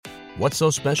What's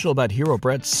so special about Hero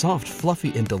Bread's soft,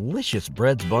 fluffy, and delicious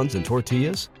breads, buns, and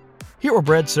tortillas? Hero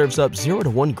Bread serves up 0 to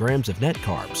 1 grams of net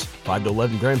carbs, 5 to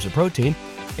 11 grams of protein,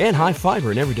 and high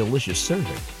fiber in every delicious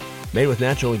serving. Made with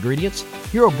natural ingredients,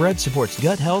 Hero Bread supports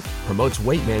gut health, promotes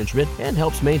weight management, and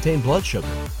helps maintain blood sugar.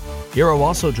 Hero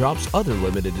also drops other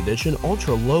limited edition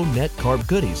ultra-low net carb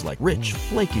goodies like rich,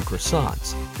 flaky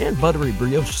croissants and buttery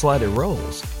brioche slider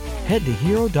rolls. Head to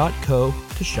hero.co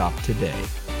to shop today.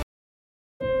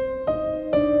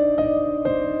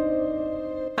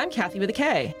 I'm Kathy with a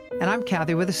K. And I'm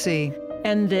Kathy with a C.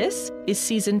 And this is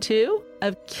Season 2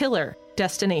 of Killer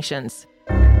Destinations.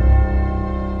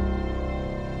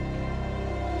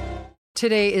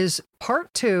 Today is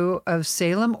part 2 of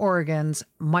Salem, Oregon's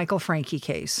Michael Francke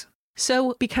case.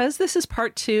 So because this is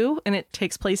part 2 and it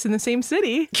takes place in the same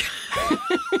city,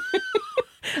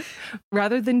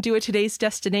 rather than do a today's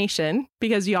destination,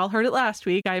 because you all heard it last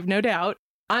week, I have no doubt,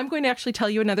 I'm going to actually tell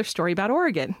you another story about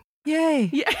Oregon. Yay!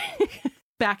 Yeah.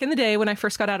 Back in the day when I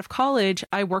first got out of college,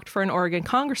 I worked for an Oregon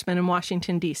congressman in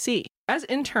Washington, D.C. As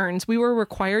interns, we were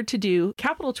required to do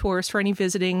Capitol tours for any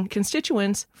visiting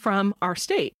constituents from our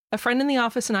state. A friend in the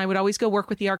office and I would always go work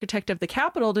with the architect of the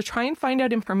Capitol to try and find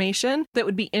out information that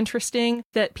would be interesting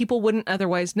that people wouldn't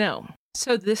otherwise know.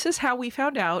 So this is how we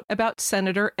found out about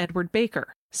Senator Edward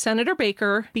Baker. Senator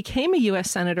Baker became a U.S.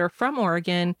 Senator from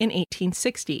Oregon in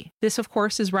 1860. This, of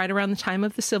course, is right around the time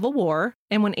of the Civil War,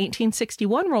 and when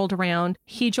 1861 rolled around,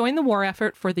 he joined the war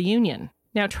effort for the Union.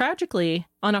 Now, tragically,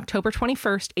 on October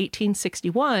 21st,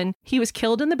 1861, he was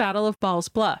killed in the Battle of Ball's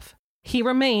Bluff. He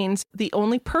remains the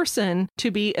only person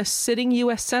to be a sitting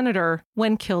U.S. Senator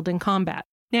when killed in combat.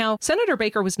 Now, Senator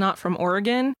Baker was not from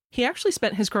Oregon. He actually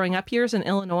spent his growing up years in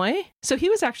Illinois, so he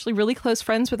was actually really close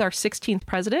friends with our 16th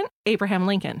president, Abraham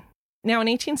Lincoln. Now, in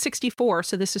 1864,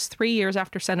 so this is 3 years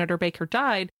after Senator Baker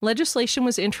died, legislation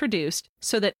was introduced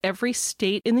so that every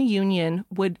state in the Union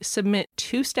would submit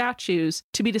 2 statues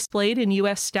to be displayed in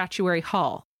U.S. Statuary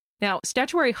Hall. Now,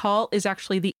 Statuary Hall is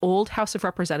actually the old House of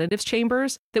Representatives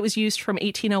chambers that was used from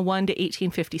 1801 to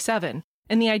 1857.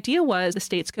 And the idea was the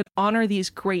states could honor these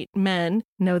great men,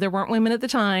 no, there weren't women at the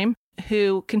time,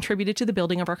 who contributed to the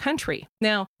building of our country.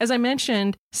 Now, as I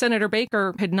mentioned, Senator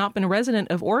Baker had not been a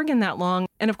resident of Oregon that long,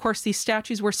 and of course these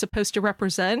statues were supposed to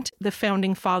represent the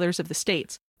founding fathers of the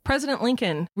states. President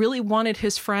Lincoln really wanted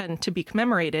his friend to be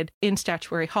commemorated in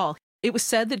Statuary Hall. It was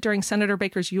said that during Senator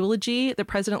Baker's eulogy, that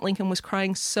President Lincoln was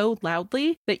crying so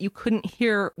loudly that you couldn't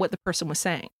hear what the person was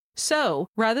saying. So,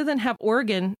 rather than have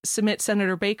Oregon submit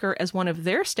Senator Baker as one of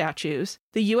their statues,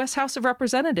 the U.S. House of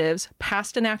Representatives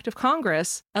passed an act of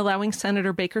Congress allowing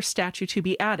Senator Baker's statue to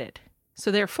be added. So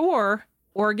therefore,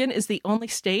 Oregon is the only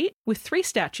state with 3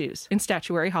 statues in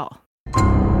Statuary Hall.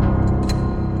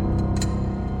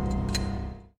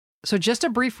 So just a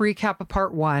brief recap of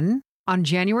part 1. On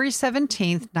January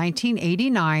 17,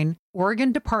 1989,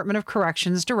 Oregon Department of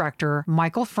Corrections Director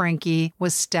Michael Francke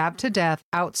was stabbed to death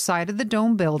outside of the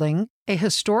Dome Building, a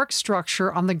historic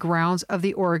structure on the grounds of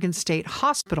the Oregon State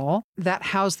Hospital that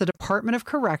housed the Department of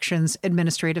Corrections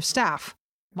administrative staff.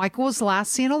 Michael was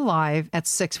last seen alive at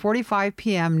 6:45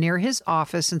 p.m. near his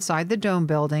office inside the Dome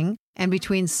Building, and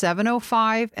between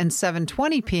 7:05 and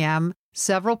 7:20 p.m.,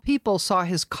 several people saw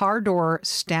his car door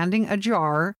standing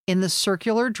ajar in the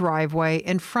circular driveway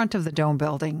in front of the Dome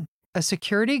Building. A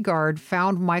security guard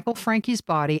found Michael Francke's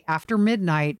body after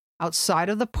midnight outside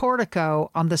of the portico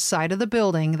on the side of the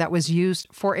building that was used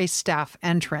for a staff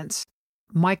entrance.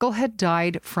 Michael had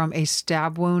died from a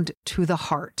stab wound to the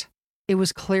heart. It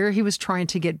was clear he was trying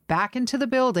to get back into the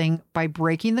building by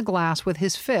breaking the glass with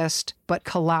his fist, but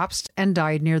collapsed and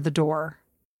died near the door.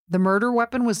 The murder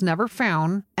weapon was never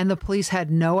found, and the police had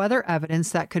no other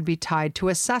evidence that could be tied to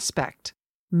a suspect.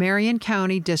 Marion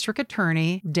County District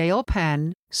Attorney Dale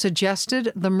Penn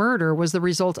suggested the murder was the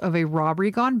result of a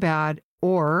robbery gone bad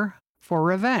or for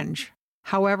revenge.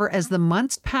 However, as the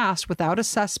months passed without a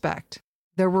suspect,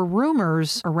 there were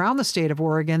rumors around the state of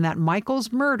Oregon that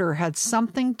Michael's murder had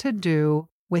something to do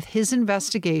with his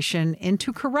investigation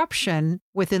into corruption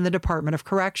within the Department of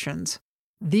Corrections.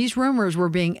 These rumors were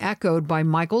being echoed by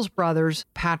Michael's brothers,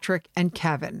 Patrick and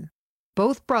Kevin.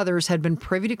 Both brothers had been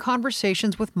privy to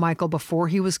conversations with Michael before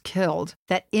he was killed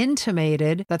that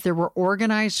intimated that there were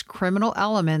organized criminal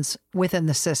elements within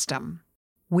the system.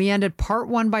 We ended part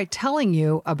 1 by telling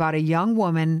you about a young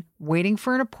woman waiting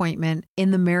for an appointment in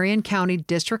the Marion County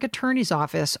District Attorney's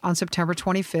Office on September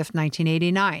 25,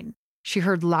 1989. She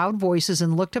heard loud voices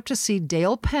and looked up to see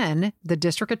Dale Penn, the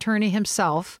district attorney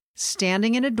himself,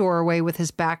 standing in a doorway with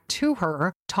his back to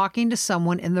her, talking to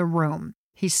someone in the room.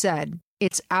 He said,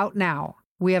 "It's out now.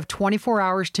 We have 24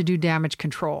 hours to do damage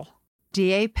control."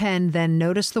 D.A. Penn then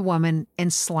noticed the woman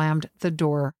and slammed the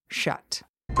door shut.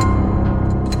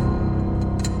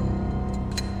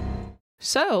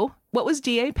 So, what was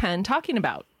D.A. Penn talking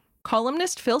about?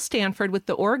 Columnist Phil Stanford with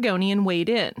the Oregonian weighed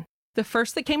in. The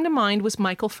first that came to mind was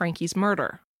Michael Francke's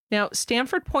murder. Now,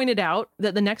 Stanford pointed out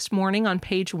that the next morning on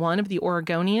page 1 of the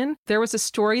Oregonian, there was a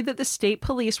story that the state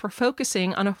police were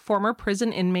focusing on a former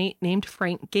prison inmate named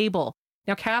Frank Gable.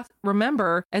 Now, Kath,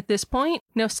 remember, at this point,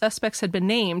 no suspects had been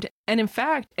named, and in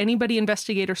fact, anybody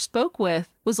investigators spoke with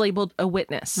was labeled a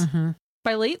witness. Mm-hmm.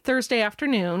 By late Thursday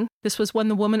afternoon, this was when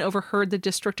the woman overheard the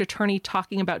district attorney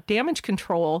talking about damage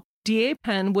control, D.A.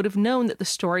 Penn would have known that the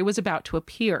story was about to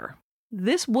appear.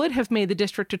 This would have made the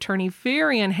district attorney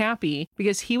very unhappy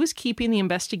because he was keeping the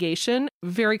investigation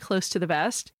very close to the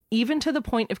vest, even to the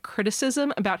point of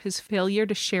criticism about his failure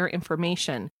to share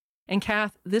information. And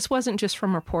Kath, this wasn't just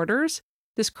from reporters.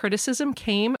 This criticism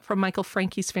came from Michael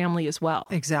Francke's family as well.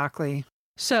 Exactly.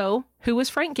 So, who was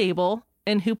Frank Gable,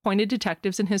 and who pointed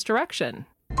detectives in his direction?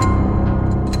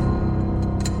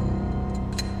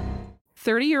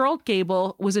 30-year-old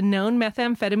Gable was a known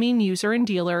methamphetamine user and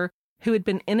dealer who had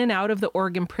been in and out of the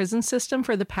Oregon prison system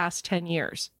for the past 10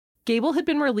 years. Gable had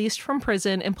been released from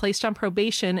prison and placed on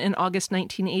probation in August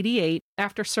 1988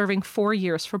 after serving 4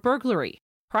 years for burglary.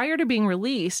 Prior to being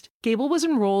released, Gable was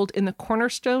enrolled in the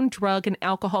Cornerstone Drug and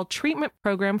Alcohol Treatment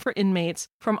Program for inmates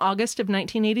from August of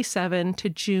 1987 to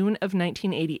June of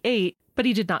 1988, but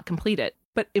he did not complete it.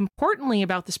 But importantly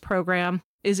about this program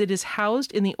is it is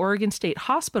housed in the Oregon State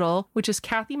Hospital, which, as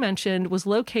Kathy mentioned, was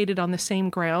located on the same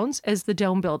grounds as the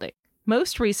Dome building.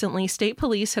 Most recently, state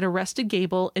police had arrested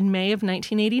Gable in May of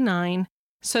 1989,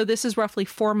 so this is roughly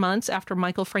 4 months after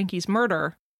Michael Francke's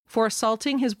murder, for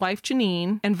assaulting his wife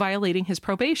Janine and violating his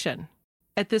probation.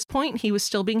 At this point, he was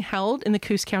still being held in the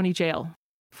Coos County Jail.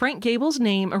 Frank Gable's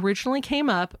name originally came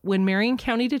up when Marion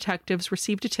County detectives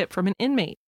received a tip from an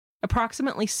inmate.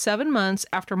 Approximately 7 months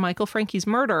after Michael Francke's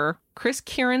murder, Chris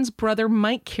Kieran's brother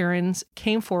Mike Kieran's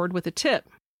came forward with a tip.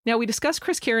 Now, we discussed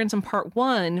Chris Kieran's in part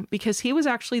 1 because he was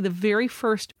actually the very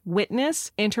first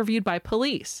witness interviewed by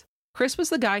police. Chris was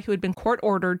the guy who had been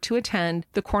court-ordered to attend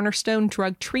the Cornerstone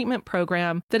Drug Treatment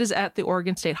Program that is at the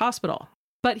Oregon State Hospital.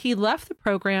 But he left the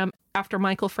program after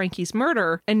Michael Francke's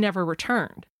murder and never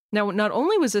returned. Now, not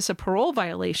only was this a parole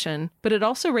violation, but it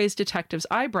also raised detectives'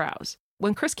 eyebrows.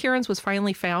 When Chris Kieran's was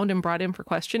finally found and brought in for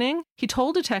questioning, he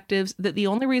told detectives that the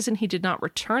only reason he did not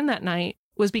return that night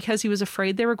was because he was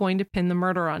afraid they were going to pin the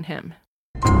murder on him.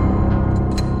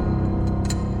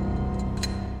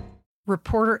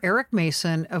 Reporter Eric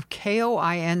Mason of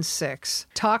KOIN 6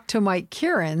 talked to Mike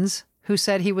Kieran's, who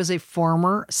said he was a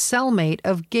former cellmate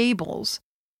of Gable's.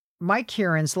 Mike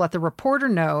Kieran's let the reporter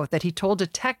know that he told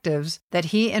detectives that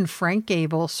he and Frank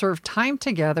Gable served time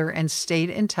together and stayed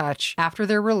in touch after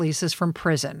their releases from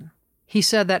prison. He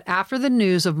said that after the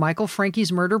news of Michael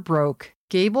Francke's murder broke,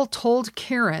 Gable told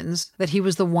Kieran's that he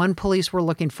was the one police were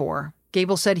looking for.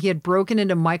 Gable said he had broken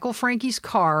into Michael Francke's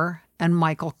car and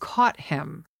Michael caught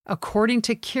him. According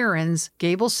to Kieran's,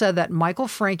 Gable said that Michael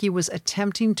Francke was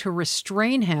attempting to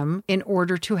restrain him in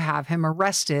order to have him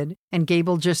arrested, and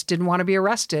Gable just didn't want to be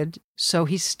arrested, so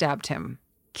he stabbed him.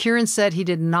 Kieran said he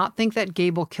did not think that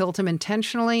Gable killed him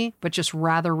intentionally, but just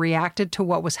rather reacted to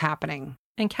what was happening.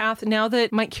 And Kath, now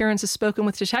that Mike Kieran's has spoken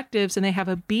with detectives and they have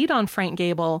a beat on Frank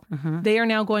Gable, they are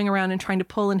now going around and trying to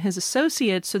pull in his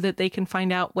associates so that they can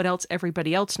find out what else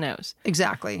everybody else knows.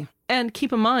 Exactly. And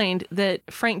keep in mind that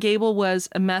Frank Gable was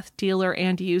a meth dealer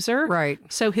and user. Right.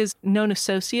 So his known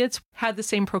associates had the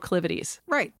same proclivities.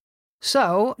 Right.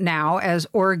 So now, as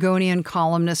Oregonian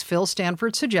columnist Phil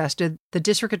Stanford suggested, the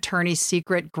district attorney's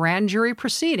secret grand jury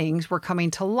proceedings were coming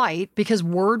to light because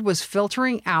word was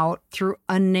filtering out through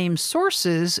unnamed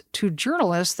sources to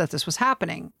journalists that this was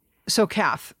happening. So,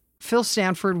 Kath, Phil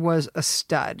Stanford was a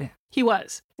stud. He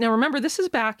was. Now, remember, this is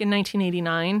back in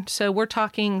 1989, so we're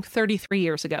talking 33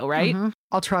 years ago, right? Mm-hmm.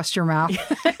 I'll trust your mouth.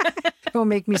 Don't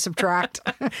make me subtract.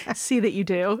 See that you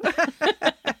do.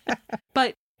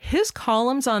 But his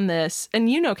columns on this, and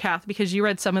you know, Kath, because you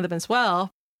read some of them as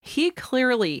well, he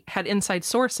clearly had inside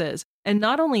sources. And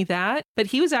not only that, but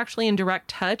he was actually in direct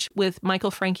touch with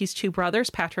Michael Francke's two brothers,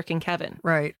 Patrick and Kevin.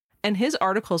 Right. And his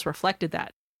articles reflected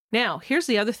that. Now, here's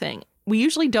the other thing. We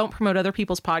usually don't promote other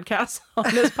people's podcasts on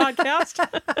this podcast.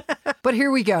 But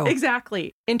here we go.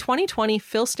 Exactly. In 2020,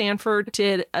 Phil Stanford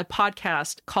did a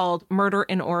podcast called Murder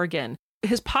in Oregon.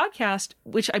 His podcast,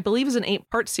 which I believe is an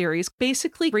 8-part series,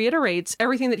 basically reiterates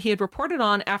everything that he had reported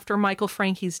on after Michael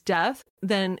Francke's death,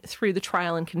 then through the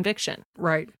trial and conviction.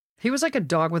 Right. He was like a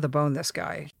dog with a bone, this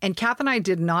guy. And Kath and I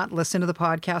did not listen to the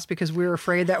podcast because we were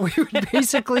afraid that we would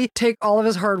basically take all of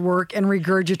his hard work and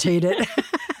regurgitate it.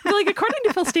 Like, according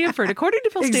to Phil Stanford,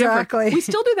 Exactly. we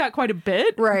still do that quite a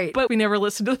bit. Right. But we never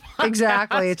listen to the podcast.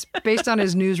 Exactly. It's based on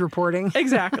his news reporting.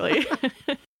 Exactly.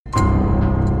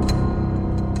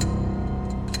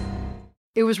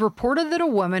 It was reported that a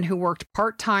woman who worked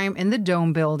part-time in the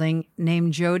Dome building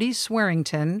named Jody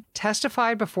Swearington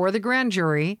testified before the grand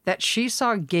jury that she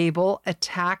saw Gable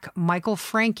attack Michael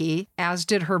Francke, as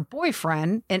did her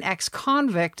boyfriend, an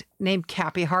ex-convict named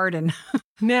Cappy Hardin.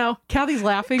 Now, Kathy's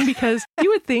laughing because you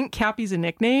would think Cappy's a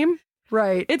nickname.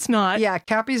 Right. It's not. Yeah,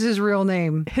 Cappy's his real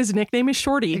name. His nickname is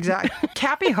Shorty. Exactly.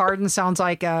 Cappy Hardin sounds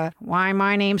like why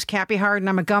my name's Cappy Hardin,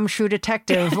 I'm a gumshoe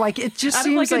detective. Like, it just Out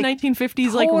seems of like a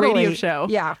 1950s like radio show.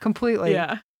 Yeah, completely.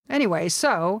 Yeah. Anyway,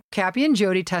 so Cappy and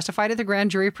Jody testified at the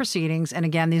grand jury proceedings, and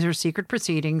again, these are secret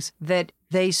proceedings, that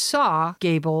they saw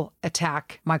Gable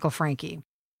attack Michael Francke.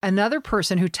 Another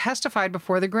person who testified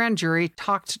before the grand jury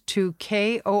talked to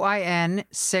KOIN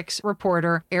 6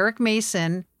 reporter Eric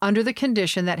Mason under the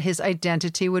condition that his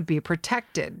identity would be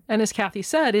protected. And as Kathy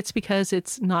said, it's because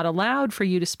it's not allowed for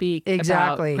you to speak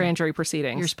about grand jury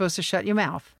proceedings. You're supposed to shut your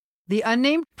mouth. The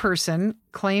unnamed person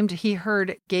claimed he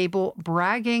heard Gable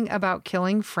bragging about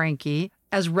killing Francke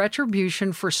as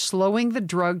retribution for slowing the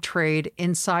drug trade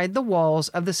inside the walls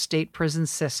of the state prison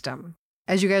system.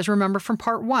 As you guys remember from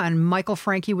part 1, Michael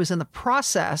Francke was in the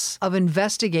process of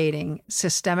investigating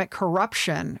systemic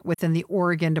corruption within the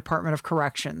Oregon Department of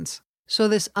Corrections. So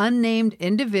this unnamed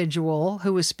individual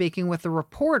who was speaking with the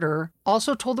reporter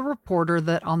also told the reporter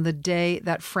that on the day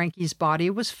that Francke's body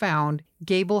was found,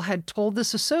 Gable had told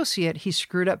this associate he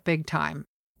screwed up big time.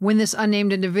 When this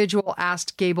unnamed individual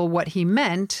asked Gable what he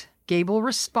meant, Gable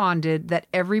responded that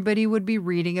everybody would be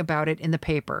reading about it in the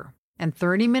paper. And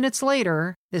 30 minutes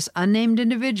later, this unnamed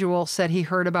individual said he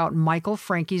heard about Michael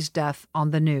Francke's death on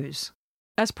the news.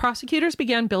 As prosecutors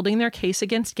began building their case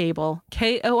against Gable,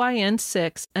 KOIN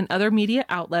 6 and other media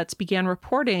outlets began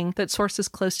reporting that sources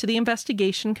close to the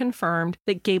investigation confirmed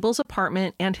that Gable's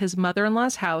apartment and his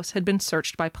mother-in-law's house had been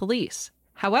searched by police.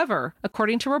 However,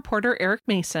 according to reporter Eric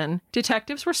Mason,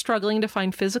 detectives were struggling to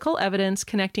find physical evidence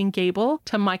connecting Gable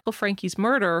to Michael Francke's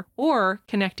murder or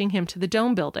connecting him to the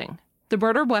Dome building. The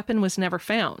murder weapon was never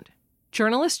found.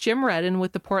 Journalist Jim Redden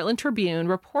with the Portland Tribune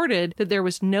reported that there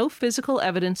was no physical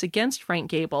evidence against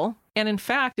Frank Gable, and in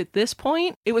fact, at this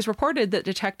point, it was reported that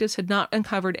detectives had not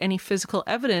uncovered any physical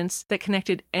evidence that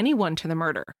connected anyone to the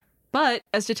murder. But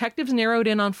as detectives narrowed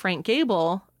in on Frank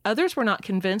Gable, others were not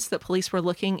convinced that police were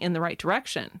looking in the right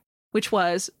direction, which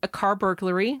was a car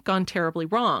burglary gone terribly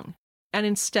wrong, and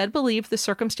instead believed the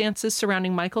circumstances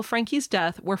surrounding Michael Francke's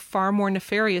death were far more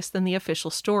nefarious than the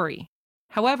official story.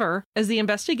 However, as the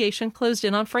investigation closed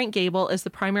in on Frank Gable as the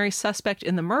primary suspect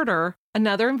in the murder,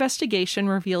 another investigation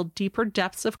revealed deeper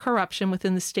depths of corruption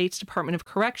within the state's Department of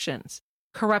Corrections,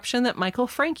 corruption that Michael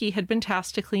Francke had been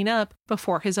tasked to clean up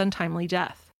before his untimely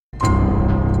death.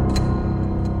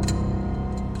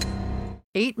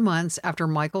 8 months after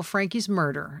Michael Francke's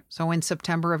murder, so in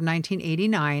September of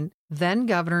 1989, then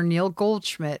Governor Neil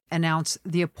Goldschmidt announced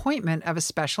the appointment of a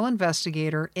special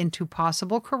investigator into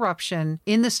possible corruption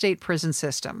in the state prison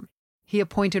system. He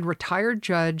appointed retired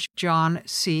Judge John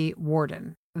C.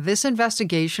 Warden. This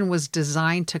investigation was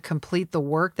designed to complete the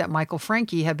work that Michael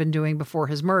Francke had been doing before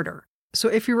his murder. So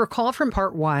if you recall from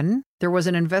part 1, there was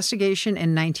an investigation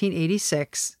in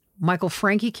 1986. Michael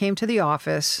Francke came to the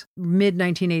office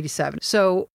mid-1987.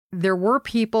 So there were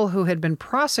people who had been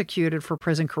prosecuted for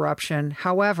prison corruption.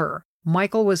 However,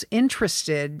 Michael was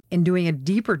interested in doing a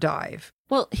deeper dive.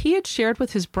 Well, he had shared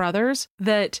with his brothers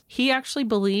that he actually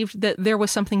believed that there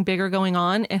was something bigger going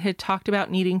on and had talked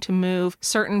about needing to move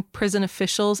certain prison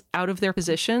officials out of their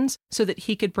positions so that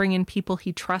he could bring in people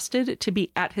he trusted to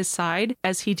be at his side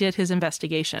as he did his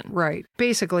investigation. Right.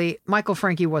 Basically, Michael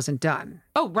Francke wasn't done.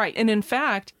 Oh, right. And in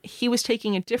fact, he was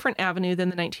taking a different avenue than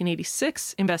the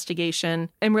 1986 investigation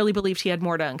and really believed he had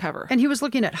more to uncover. And he was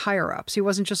looking at higher-ups. He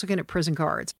wasn't just looking at prison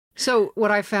guards. So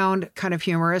what I found kind of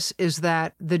humorous is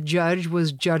that the judge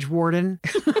was Judge Warden,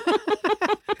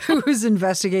 who was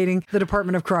investigating the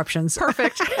Department of Corrections.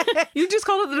 Perfect. You just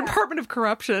called it the Department of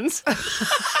Corruptions.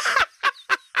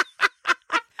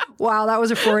 Wow, that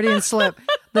was a Freudian slip.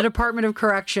 The Department of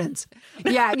Corrections.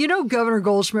 Yeah, you know, Governor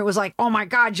Goldschmidt was like, oh my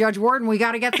God, Judge Warden, we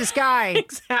got to get this guy.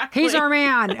 Exactly. He's our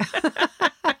man.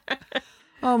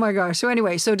 Oh my gosh. So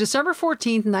anyway, so December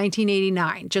 14th,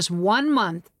 1989, just 1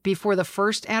 month before the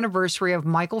first anniversary of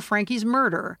Michael Francke's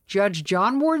murder, Judge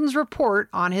John Warden's report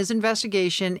on his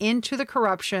investigation into the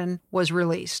corruption was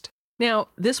released. Now,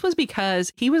 this was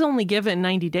because he was only given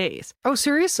 90 days. Oh,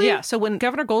 seriously? Yeah. So when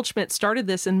Governor Goldschmidt started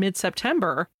this in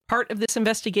mid-September, part of this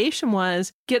investigation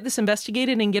was get this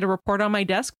investigated and get a report on my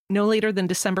desk no later than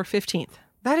December 15th.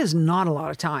 That is not a lot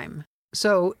of time.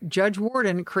 So Judge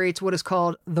Warden creates what is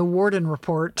called the Warden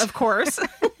Report. Of course.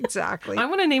 Exactly. I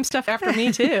want to name stuff after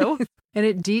me, too. And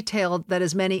it detailed that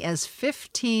as many as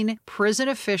 15 prison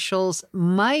officials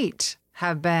might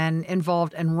have been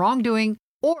involved in wrongdoing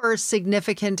or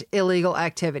significant illegal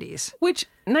activities. Which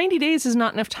 90 days is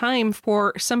not enough time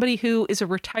for somebody who is a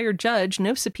retired judge,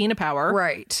 no subpoena power,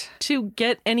 Right. to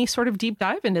get any sort of deep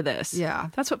dive into this. Yeah.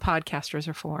 That's what podcasters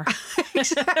are for.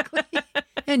 Exactly.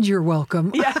 And you're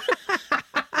welcome. Yeah.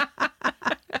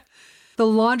 The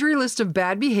laundry list of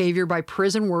bad behavior by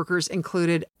prison workers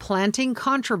included planting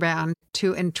contraband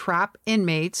to entrap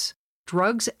inmates,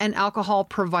 drugs and alcohol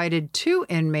provided to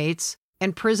inmates,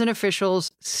 and prison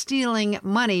officials stealing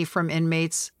money from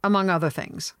inmates, among other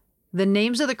things. The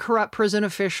names of the corrupt prison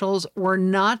officials were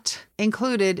not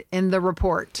included in the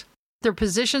report. Their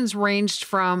positions ranged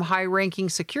from high-ranking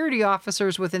security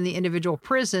officers within the individual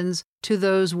prisons to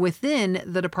those within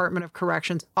the Department of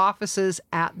Corrections offices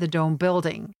at the Dome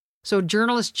building. So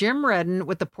journalist Jim Redden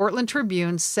with the Portland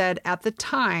Tribune said at the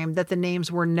time that the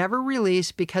names were never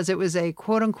released because it was a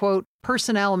quote-unquote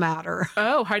personnel matter.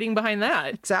 Oh, hiding behind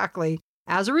that. Exactly.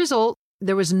 As a result,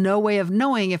 there was no way of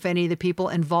knowing if any of the people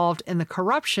involved in the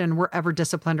corruption were ever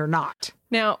disciplined or not.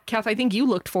 Now, Kath, I think you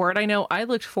looked for it. I know I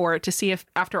looked for it to see if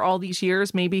after all these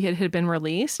years, maybe it had been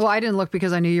released. Well, I didn't look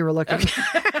because I knew you were looking.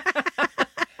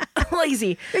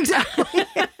 Lazy. Exactly.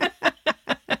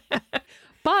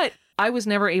 But I was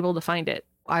never able to find it.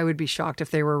 I would be shocked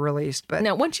if they were released, but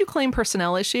Now, once you claim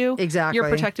personnel issue, Exactly. you're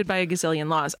protected by a gazillion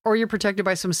laws. or you're protected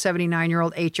by some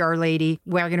 79-year-old HR lady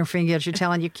wagging her finger at you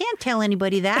telling you can't tell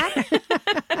anybody that.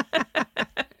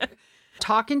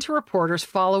 Talking to reporters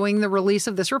following the release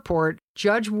of this report,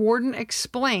 Judge Warden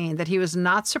explained that he was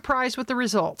not surprised with the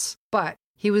results, but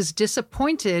he was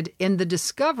disappointed in the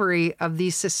discovery of the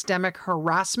systemic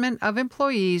harassment of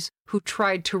employees who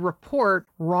tried to report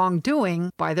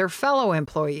wrongdoing by their fellow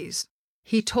employees.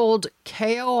 He told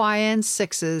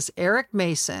KOIN6's Eric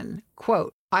Mason,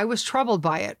 quote, "I was troubled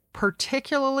by it,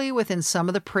 particularly within some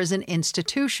of the prison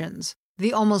institutions.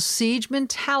 The almost siege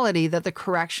mentality that the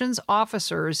corrections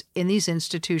officers in these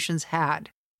institutions had,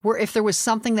 where if there was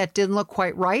something that didn't look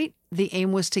quite right, the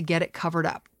aim was to get it covered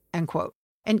up," end quote.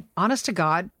 And honest to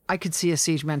God, I could see a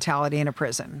siege mentality in a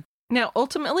prison. Now,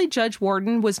 ultimately, Judge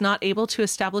Warden was not able to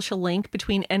establish a link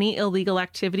between any illegal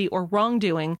activity or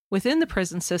wrongdoing within the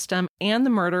prison system and the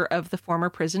murder of the former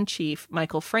prison chief,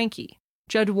 Michael Francke.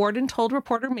 Judge Warden told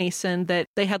reporter Mason that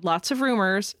they had lots of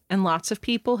rumors and lots of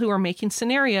people who were making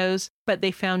scenarios, but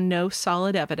they found no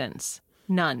solid evidence.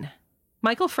 None.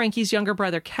 Michael Francke's younger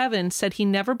brother, Kevin, said he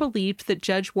never believed that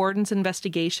Judge Warden's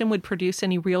investigation would produce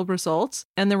any real results,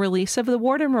 and the release of the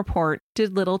Warden report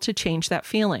did little to change that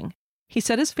feeling. He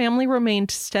said his family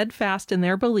remained steadfast in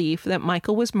their belief that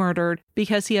Michael was murdered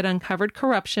because he had uncovered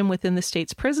corruption within the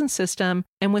state's prison system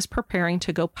and was preparing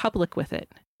to go public with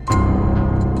it.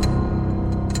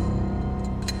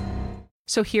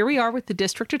 So here we are with the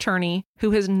district attorney,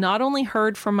 who has not only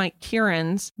heard from Mike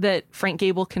Kierans that Frank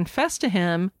Gable confessed to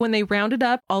him when they rounded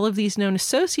up all of these known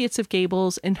associates of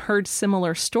Gable's and heard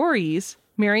similar stories,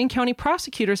 Marion County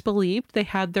prosecutors believed they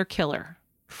had their killer.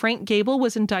 Frank Gable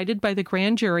was indicted by the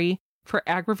grand jury for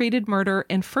aggravated murder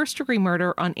and first-degree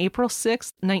murder on April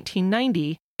 6,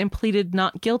 1990, and pleaded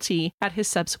not guilty at his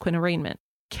subsequent arraignment.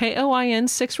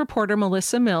 KOIN6 reporter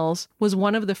Melissa Mills was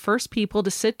one of the first people to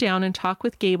sit down and talk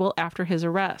with Gable after his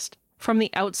arrest. From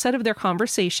the outset of their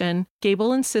conversation,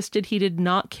 Gable insisted he did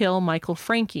not kill Michael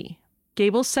Francke.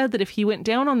 Gable said that if he went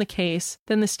down on the case,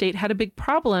 then the state had a big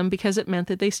problem because it meant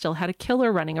that they still had a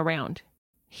killer running around.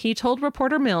 He told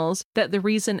reporter Mills that the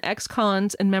reason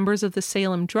ex-cons and members of the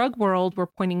Salem drug world were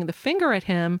pointing the finger at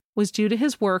him was due to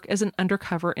his work as an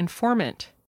undercover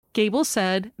informant. Gable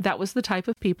said that was the type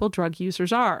of people drug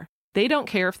users are. They don't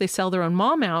care if they sell their own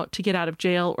mom out to get out of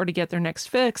jail or to get their next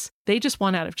fix. They just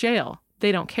want out of jail.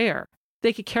 They don't care.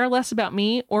 They could care less about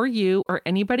me or you or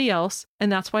anybody else, and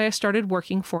that's why I started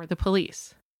working for the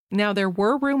police. Now, there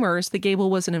were rumors that Gable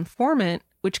was an informant,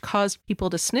 which caused people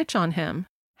to snitch on him.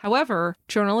 However,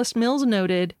 journalist Mills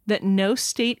noted that no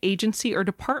state agency or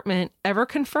department ever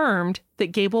confirmed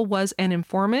that Gable was an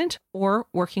informant or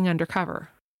working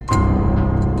undercover.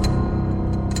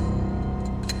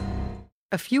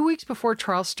 A few weeks before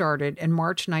trial started in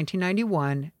March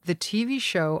 1991, the TV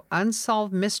show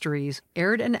Unsolved Mysteries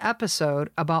aired an episode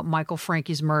about Michael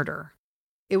Francke's murder.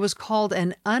 It was called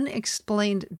An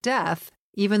Unexplained Death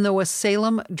even though a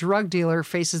Salem drug dealer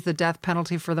faces the death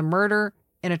penalty for the murder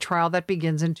in a trial that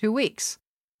begins in 2 weeks.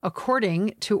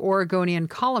 According to Oregonian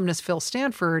columnist Phil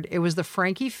Stanford, it was the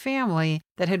Francke family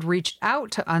that had reached out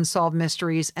to Unsolved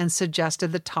Mysteries and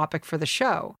suggested the topic for the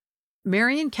show.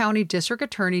 Marion County District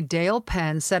Attorney Dale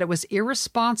Penn said it was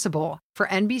irresponsible for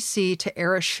NBC to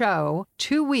air a show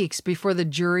 2 weeks before the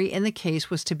jury in the case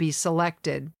was to be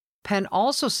selected. Penn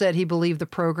also said he believed the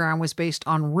program was based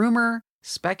on rumor,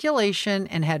 speculation,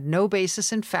 and had no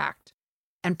basis in fact.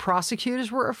 And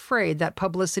prosecutors were afraid that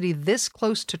publicity this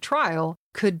close to trial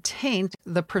could taint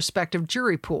the prospective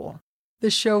jury pool. The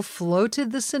show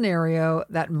floated the scenario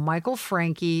that Michael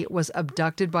Francke was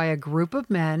abducted by a group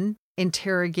of men,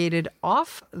 interrogated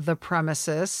off the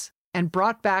premises, and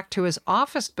brought back to his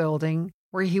office building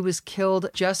where he was killed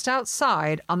just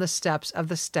outside on the steps of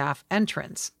the staff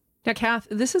entrance. Now, Kath,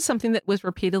 this is something that was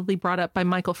repeatedly brought up by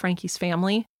Michael Francke's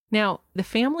family. Now, the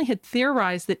family had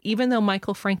theorized that even though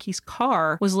Michael Francke's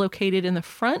car was located in the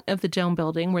front of the dome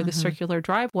building where the circular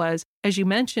drive was, as you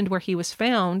mentioned, where he was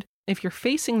found, if you're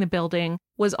facing the building,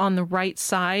 was on the right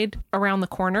side around the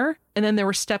corner, and then there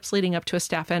were steps leading up to a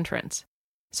staff entrance.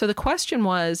 So the question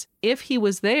was, if he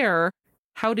was there,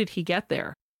 how did he get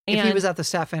there? And if he was at the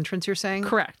staff entrance, you're saying?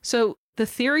 Correct. So the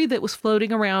theory that was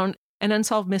floating around, and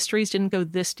Unsolved Mysteries didn't go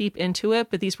this deep into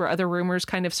it, but these were other rumors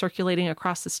kind of circulating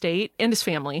across the state and his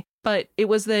family. But it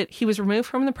was that he was removed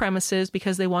from the premises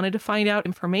because they wanted to find out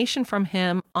information from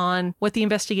him on what the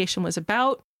investigation was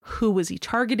about, who was he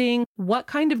targeting, what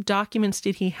kind of documents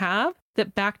did he have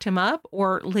that backed him up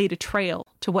or laid a trail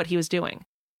to what he was doing.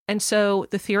 And so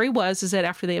the theory was that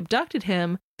after they abducted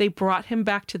him, they brought him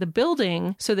back to the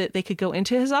building so that they could go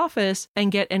into his office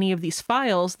and get any of these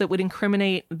files that would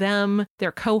incriminate them,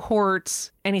 their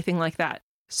cohorts, anything like that.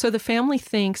 So the family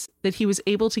thinks that he was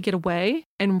able to get away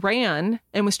and ran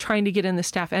and was trying to get in the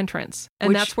staff entrance.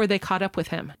 And that's where they caught up with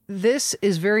him. This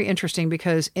is very interesting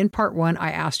because in part one,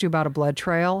 I asked you about a blood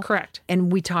trail. Correct.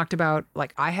 And we talked about,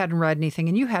 like, I hadn't read anything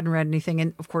and you hadn't read anything.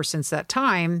 And of course, since that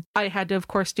time, I had to, of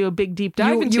course, do a big deep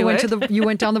dive into it. You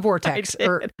went down the vortex.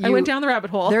 I went down the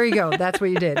rabbit hole. There you go. That's what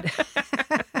you did.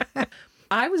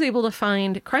 I was able to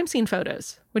find crime scene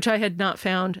photos, which I had not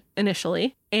found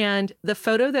initially. And the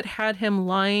photo that had him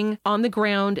lying on the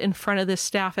ground in front of the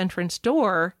staff entrance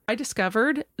door, I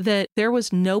discovered that there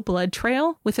was no blood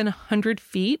trail within 100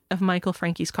 feet of Michael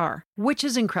Francke's car. Which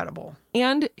is incredible.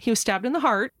 And he was stabbed in the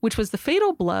heart, which was the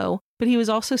fatal blow, but he was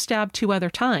also stabbed 2 other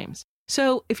times.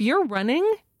 So if you're running,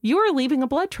 you are leaving a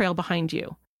blood trail behind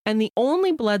you. And the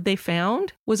only blood they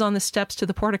found was on the steps to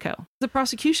the portico. The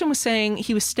prosecution was saying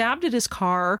he was stabbed at his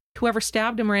car. Whoever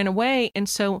stabbed him ran away. And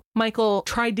so Michael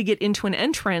tried to get into an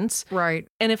entrance. Right.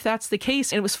 And if that's the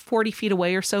case, and it was 40 feet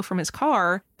away or so from his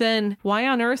car, then why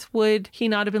on earth would he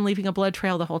not have been leaving a blood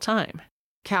trail the whole time?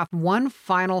 Kath, one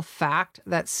final fact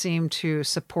that seemed to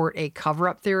support a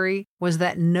cover-up theory was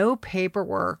that no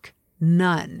paperwork,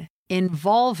 none,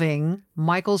 involving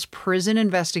Michael's prison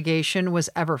investigation was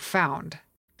ever found.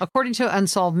 According to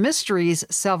Unsolved Mysteries,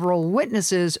 several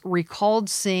witnesses recalled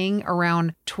seeing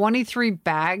around 23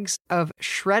 bags of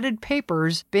shredded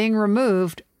papers being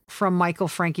removed from Michael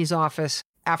Francke's office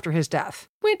after his death.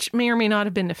 Which may or may not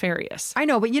have been nefarious. I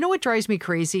know, but you know what drives me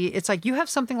crazy? It's like you have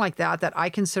something like that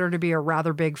I consider to be a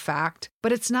rather big fact,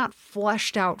 but it's not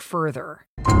fleshed out further.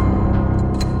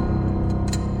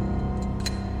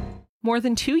 More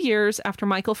than 2 years after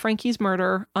Michael Francke's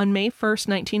murder, on May 1st,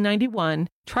 1991,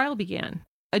 trial began.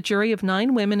 A jury of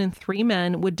 9 women and 3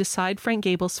 men would decide Frank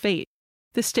Gable's fate.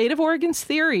 The state of Oregon's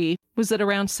theory was that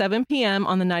around 7 p.m.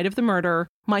 on the night of the murder,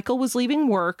 Michael was leaving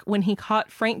work when he caught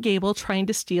Frank Gable trying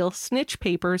to steal snitch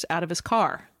papers out of his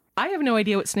car. I have no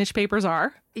idea what snitch papers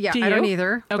are. Yeah, Do I you? don't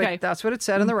either. Okay. But that's what it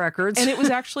said in the records. And it was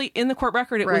actually in the court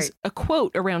record. It Right. was a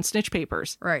quote around snitch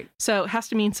papers. Right. So it has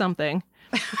to mean something.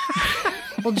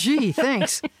 Well, gee,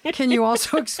 thanks. Can you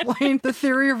also explain the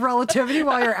theory of relativity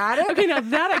while you're at it? Okay, now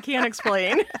that I can't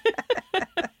explain.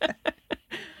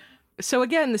 So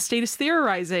again, the state is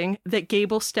theorizing that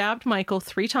Gable stabbed Michael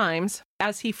 3 times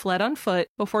as he fled on foot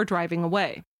before driving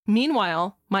away.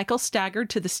 Meanwhile, Michael staggered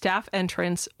to the staff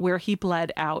entrance where he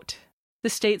bled out. The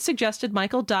state suggested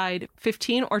Michael died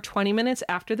 15 or 20 minutes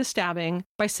after the stabbing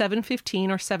by 7:15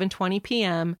 or 7:20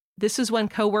 p.m. This is when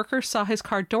coworkers saw his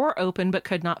car door open but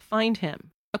could not find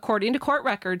him. According to court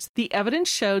records, the evidence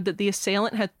showed that the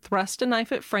assailant had thrust a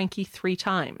knife at Francke 3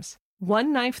 times.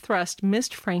 One knife thrust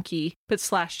missed Francke but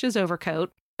slashed his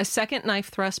overcoat. A second knife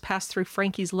thrust passed through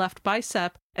Francke's left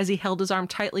bicep as he held his arm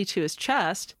tightly to his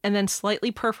chest, and then slightly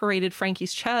perforated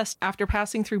Francke's chest after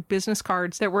passing through business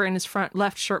cards that were in his front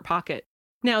left shirt pocket.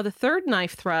 Now, the third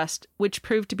knife thrust, which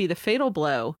proved to be the fatal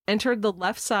blow, entered the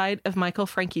left side of Michael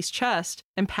Francke's chest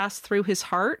and passed through his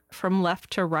heart from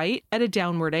left to right at a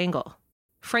downward angle.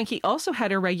 Francke also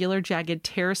had irregular jagged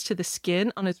tears to the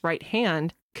skin on his right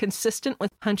hand, consistent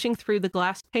with punching through the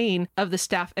glass pane of the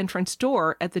staff entrance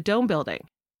door at the Dome building.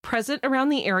 Present around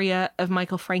the area of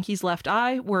Michael Francke's left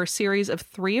eye were a series of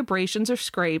 3 abrasions or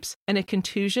scrapes and a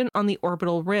contusion on the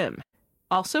orbital rim.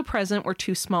 Also present were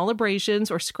 2 small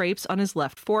abrasions or scrapes on his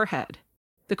left forehead.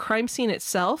 The crime scene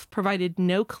itself provided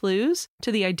no clues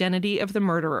to the identity of the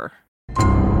murderer.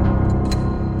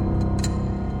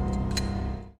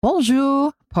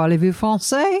 Bonjour, parlez-vous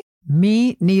français?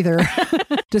 Me neither,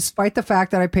 despite the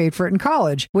fact that I paid for it in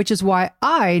college, which is why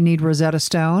I need Rosetta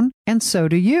Stone, and so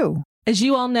do you. As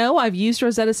you all know, I've used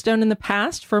Rosetta Stone in the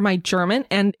past for my German,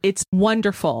 and it's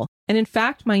wonderful. And in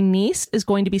fact, my niece is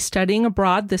going to be studying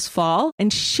abroad this fall,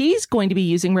 and she's going to be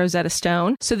using Rosetta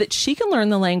Stone so that she can learn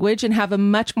the language and have a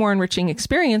much more enriching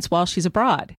experience while she's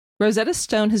abroad. Rosetta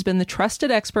Stone has been the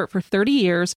trusted expert for 30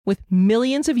 years with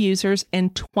millions of users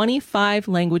and 25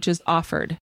 languages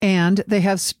offered. And they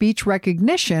have speech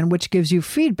recognition, which gives you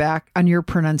feedback on your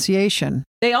pronunciation.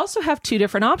 They also have 2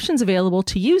 different options available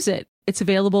to use it. It's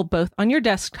available both on your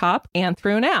desktop and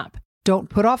through an app. Don't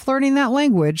put off learning that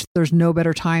language. There's no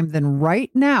better time than right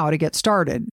now to get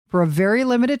started. For a very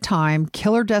limited time,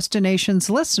 Killer Destinations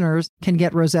listeners can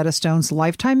get Rosetta Stone's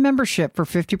lifetime membership for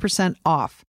 50%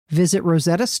 off. Visit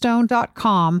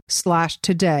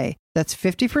rosettastone.com/today. That's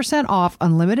 50% off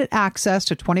unlimited access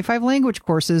to 25 language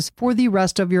courses for the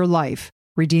rest of your life.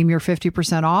 Redeem your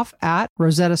 50% off at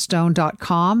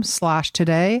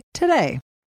rosettastone.com/today today.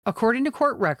 According to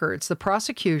court records, the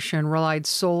prosecution relied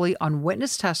solely on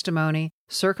witness testimony,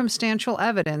 circumstantial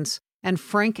evidence, and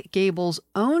Frank Gable's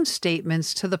own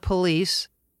statements to the police,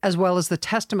 as well as the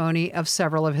testimony of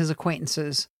several of his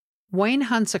acquaintances. Wayne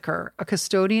Hunsaker, a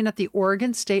custodian at the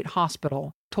Oregon State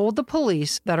Hospital, told the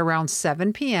police that around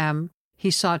 7 p.m.,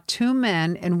 he saw 2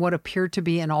 men in what appeared to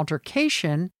be an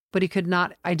altercation, but he could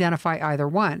not identify either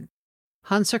one.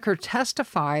 Hunsaker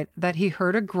testified that he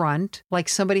heard a grunt, like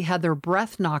somebody had their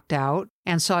breath knocked out,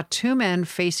 and saw 2 men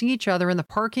facing each other in the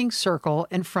parking circle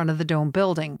in front of the Dome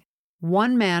building.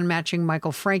 One man, matching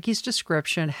Michael Francke's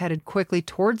description, headed quickly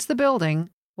towards the building,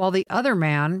 while the other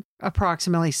man,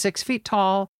 approximately 6 feet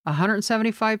tall,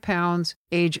 175 pounds,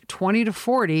 age 20 to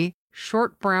 40,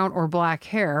 short brown or black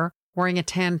hair, wearing a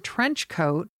tan trench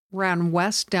coat, ran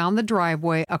west down the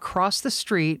driveway across the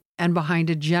street and behind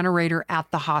a generator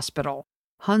at the hospital.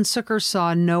 Hunsaker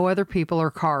saw no other people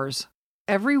or cars.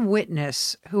 Every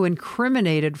witness who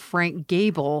incriminated Frank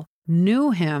Gable knew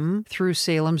him through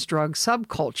Salem's drug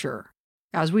subculture.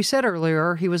 As we said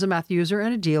earlier, he was a meth user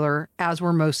and a dealer, as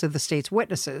were most of the state's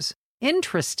witnesses.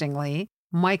 Interestingly,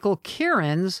 Michael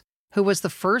Kierans, who was the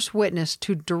first witness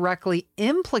to directly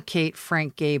implicate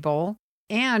Frank Gable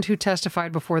and who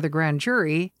testified before the grand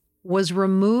jury, was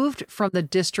removed from the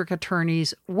district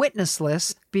attorney's witness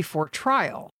list before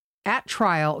trial. At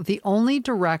trial, the only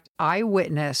direct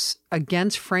eyewitness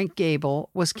against Frank Gable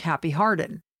was Cappy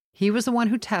Hardin. He was the one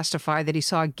who testified that he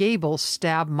saw Gable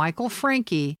stab Michael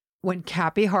Francke when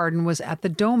Cappy Hardin was at the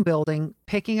Dome building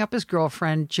picking up his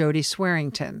girlfriend, Jody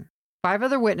Swearington. 5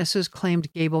 other witnesses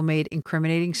claimed Gable made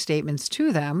incriminating statements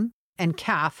to them, and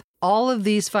Kath, all of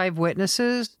these 5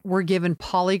 witnesses were given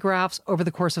polygraphs over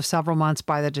the course of several months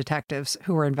by the detectives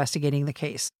who were investigating the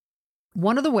case.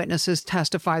 One of the witnesses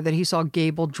testified that he saw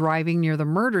Gable driving near the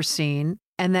murder scene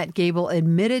and that Gable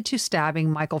admitted to stabbing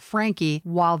Michael Francke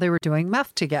while they were doing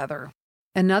meth together.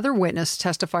 Another witness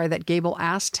testified that Gable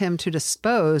asked him to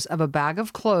dispose of a bag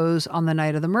of clothes on the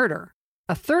night of the murder.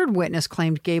 A third witness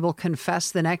claimed Gable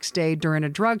confessed the next day during a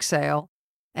drug sale,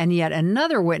 and yet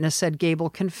another witness said Gable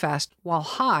confessed while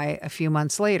high a few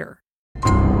months later.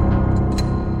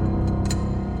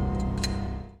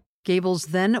 Gable's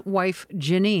then-wife,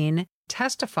 Janine,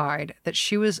 testified that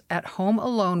she was at home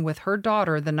alone with her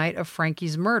daughter the night of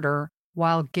Francke's murder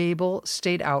while Gable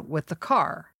stayed out with the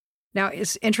car. Now,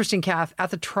 it's interesting, Kath,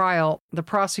 at the trial, the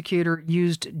prosecutor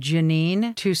used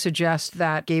Janine to suggest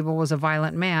that Gable was a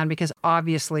violent man because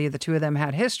obviously the 2 of them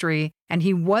had history and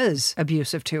he was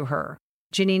abusive to her.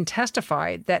 Janine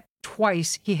testified that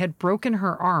twice he had broken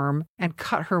her arm and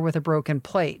cut her with a broken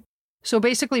plate. So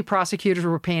basically, prosecutors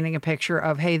were painting a picture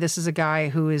of, hey, this is a guy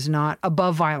who is not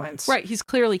above violence. Right. He's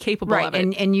clearly capable of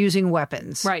it. And using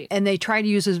weapons. Right. And they tried to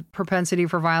use his propensity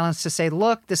for violence to say,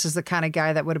 look, this is the kind of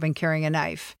guy that would have been carrying a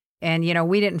knife. And,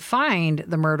 we didn't find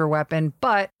the murder weapon,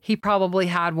 but he probably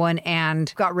had one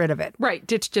and got rid of it. Right.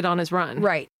 Ditched it on his run.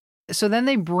 Right. So then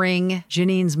they bring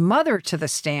Janine's mother to the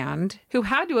stand. Who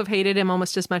had to have hated him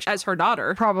almost as much as her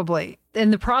daughter. Probably.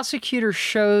 And the prosecutor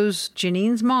shows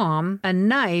Janine's mom a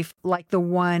knife like the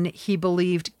one he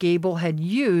believed Gable had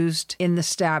used in the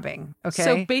stabbing. Okay.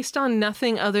 So based on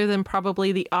nothing other than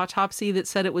probably the autopsy that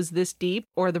said it was this deep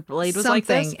or the blade was like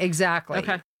this? Something, exactly.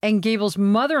 Okay. And Gable's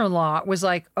mother-in-law was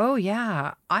like, oh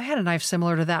yeah, I had a knife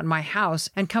similar to that in my house.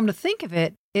 And come to think of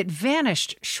it, it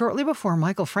vanished shortly before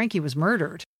Michael Francke was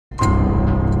murdered.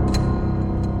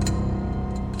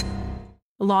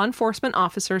 Law enforcement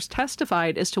officers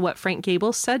testified as to what Frank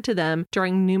Gable said to them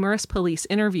during numerous police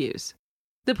interviews.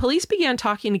 The police began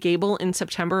talking to Gable in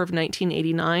September of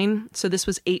 1989, so this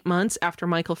was 8 months after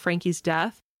Michael Francke's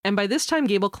death, and by this time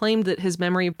Gable claimed that his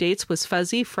memory of dates was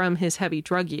fuzzy from his heavy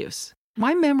drug use.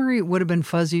 My memory would have been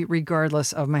fuzzy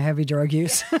regardless of my heavy drug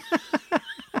use.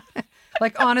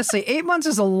 Like, honestly, 8 months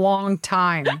is a long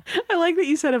time. I like that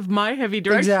you said of my heavy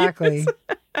drug Exactly. use.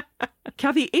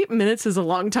 Kathy, 8 minutes is a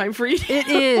long time for you. It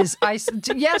is.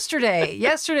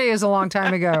 Yesterday is a long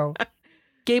time ago.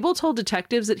 Gable told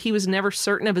detectives that he was never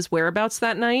certain of his whereabouts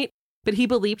that night, but he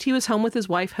believed he was home with his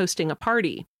wife hosting a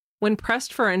party. When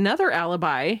pressed for another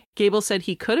alibi, Gable said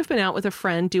he could have been out with a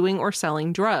friend doing or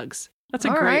selling drugs. That's a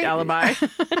great alibi.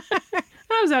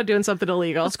 I was out doing something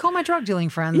illegal. Let's call my drug dealing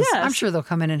friends. Yes. I'm sure they'll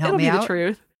come in and help It'll me be out. The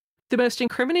truth. The most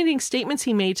incriminating statements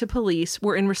he made to police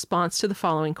were in response to the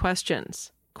following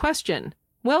questions. Question.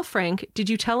 Well, Frank, did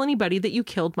you tell anybody that you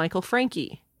killed Michael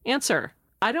Francke? Answer.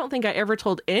 I don't think I ever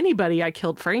told anybody I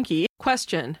killed Francke.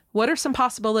 Question. What are some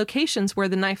possible locations where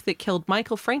the knife that killed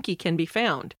Michael Francke can be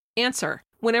found? Answer.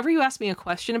 Whenever you ask me a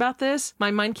question about this,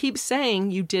 my mind keeps saying,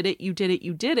 you did it, you did it,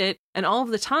 you did it, and all of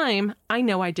the time, I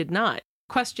know I did not.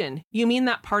 Question. You mean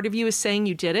that part of you is saying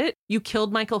you did it? You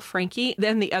killed Michael Francke,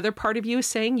 then the other part of you is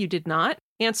saying you did not?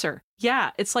 Answer.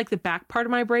 Yeah, it's like the back part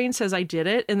of my brain says I did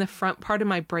it, and the front part of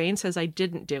my brain says I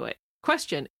didn't do it.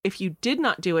 Question. If you did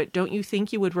not do it, don't you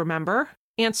think you would remember?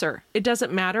 Answer. It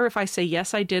doesn't matter if I say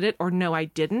yes, I did it, or no, I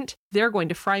didn't. They're going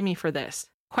to fry me for this.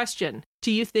 Question.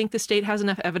 Do you think the state has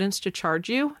enough evidence to charge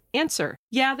you? Answer.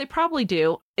 Yeah, they probably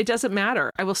do. It doesn't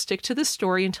matter. I will stick to this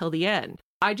story until the end.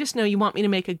 I just know you want me to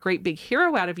make a great big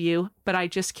hero out of you, but I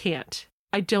just can't.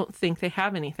 I don't think they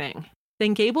have anything.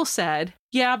 Then Gable said,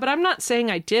 yeah, but I'm not saying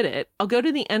I did it. I'll go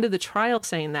to the end of the trial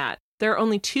saying that. There are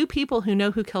only two people who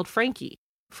know who killed Francke.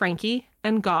 Francke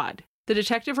and God. The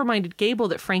detective reminded Gable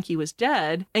that Francke was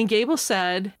dead, and Gable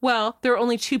said, well, there are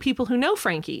only two people who know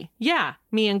Francke. Yeah,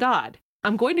 me and God.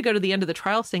 I'm going to go to the end of the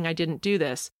trial saying I didn't do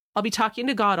this. I'll be talking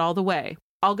to God all the way.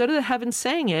 I'll go to the heavens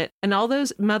saying it, and all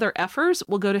those mother effers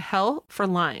will go to hell for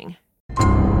lying.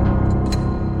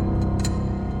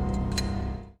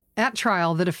 At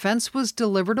trial, the defense was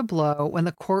delivered a blow when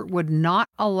the court would not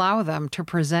allow them to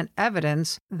present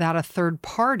evidence that a third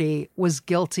party was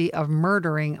guilty of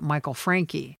murdering Michael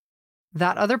Francke.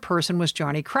 That other person was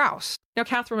Johnny Kraus. Now,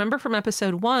 Kath, remember from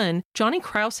episode 1, Johnny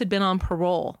Kraus had been on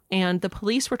parole, and the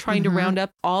police were trying to round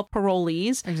up all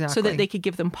parolees so that they could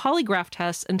give them polygraph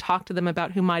tests and talk to them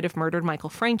about who might have murdered Michael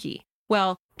Francke.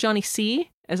 Well, Johnny C.,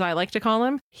 as I like to call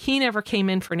him, he never came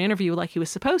in for an interview like he was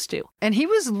supposed to. And he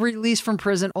was released from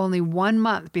prison only 1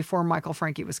 month before Michael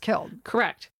Francke was killed.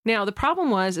 Correct. Now, the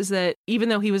problem is that even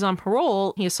though he was on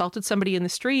parole, he assaulted somebody in the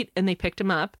street and they picked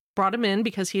him up, brought him in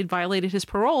because he had violated his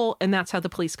parole, and that's how the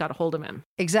police got a hold of him.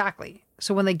 Exactly.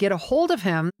 So when they get a hold of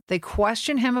him, they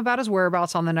question him about his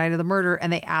whereabouts on the night of the murder,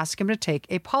 and they ask him to take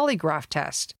a polygraph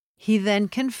test. He then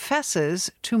confesses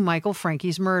to Michael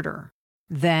Francke's murder.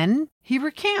 Then he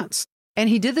recants. And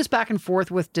he did this back and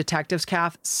forth with detectives,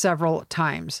 Kath, several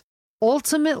times.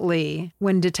 Ultimately,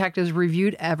 when detectives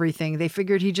reviewed everything, they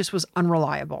figured he just was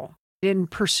unreliable. They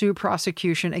didn't pursue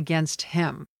prosecution against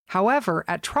him. However,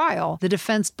 at trial, the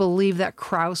defense believed that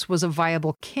Kraus was a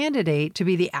viable candidate to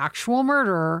be the actual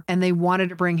murderer, and they wanted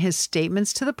to bring his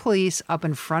statements to the police up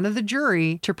in front of the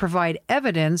jury to provide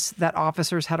evidence that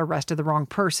officers had arrested the wrong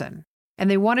person. And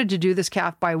they wanted to do this,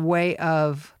 Kath, by way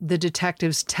of the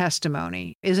detective's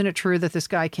testimony. Isn't it true that this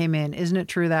guy came in? Isn't it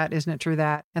true that? Isn't it true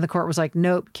that? And the court was like,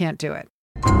 nope, can't do it.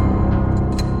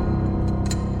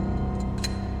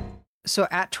 So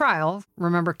at trial,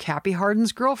 remember Cappy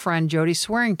Hardin's girlfriend, Jody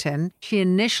Swearington, she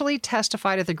initially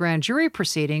testified at the grand jury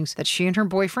proceedings that she and her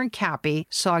boyfriend, Cappy,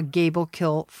 saw Gable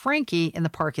kill Francke in the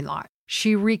parking lot.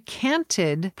 She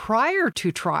recanted prior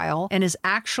to trial and is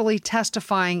actually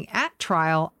testifying at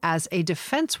trial as a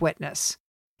defense witness.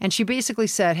 And she basically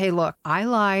said, hey, look, I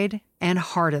lied and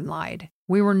Hardin lied.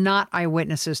 We were not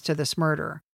eyewitnesses to this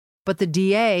murder. But the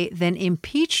DA then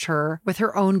impeached her with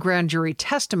her own grand jury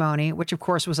testimony, which of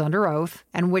course was under oath,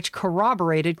 and which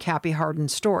corroborated Cappy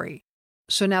Hardin's story.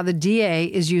 So now the DA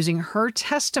is using her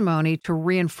testimony to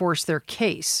reinforce their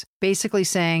case, basically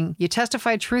saying, you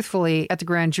testified truthfully at the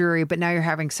grand jury, but now you're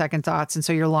having second thoughts, and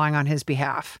so you're lying on his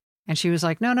behalf. And she was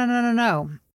like, no.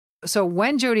 So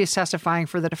when Jody is testifying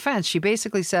for the defense, she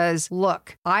basically says,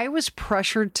 look, I was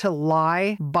pressured to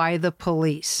lie by the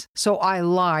police, so I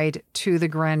lied to the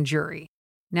grand jury.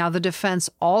 Now, the defense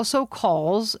also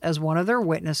calls as one of their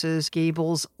witnesses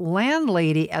Gable's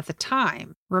landlady at the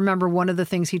time. Remember, one of the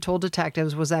things he told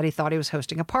detectives was that he thought he was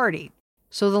hosting a party.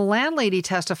 So the landlady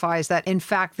testifies that, in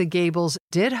fact, the Gables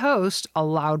did host a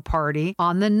loud party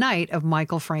on the night of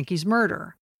Michael Francke's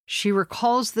murder. She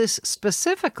recalls this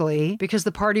specifically because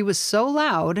the party was so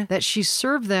loud that she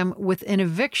served them with an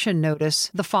eviction notice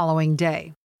the following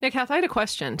day. Now, Kath, I had a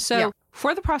question. So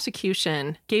for the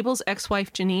prosecution, Gable's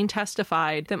ex-wife Janine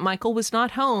testified that Michael was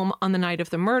not home on the night of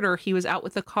the murder. He was out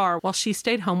with the car while she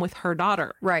stayed home with her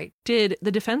daughter. Right. Did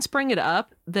the defense bring it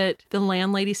up that the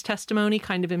landlady's testimony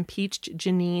kind of impeached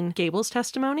Janine Gable's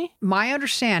testimony? My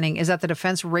understanding is that the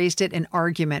defense raised it in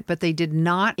argument, but they did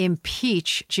not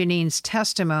impeach Janine's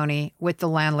testimony with the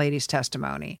landlady's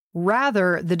testimony.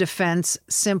 Rather, the defense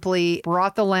simply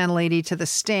brought the landlady to the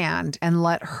stand and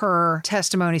let her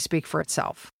testimony speak for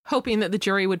itself. Hoping that the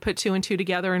jury would put two and two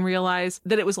together and realize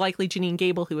that it was likely Janine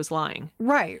Gable who was lying.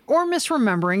 Right. Or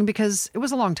misremembering because it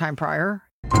was a long time prior.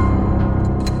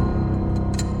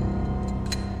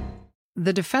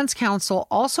 The defense counsel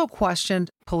also questioned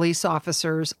police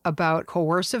officers about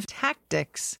coercive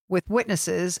tactics with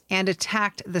witnesses and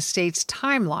attacked the state's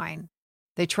timeline.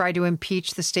 They tried to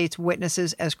impeach the state's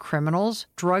witnesses as criminals,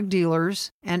 drug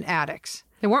dealers, and addicts.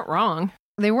 They weren't wrong.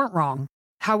 They weren't wrong.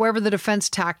 However, the defense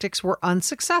tactics were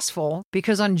unsuccessful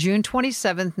because on June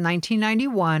 27,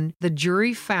 1991, the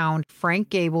jury found Frank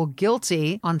Gable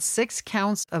guilty on 6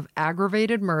 counts of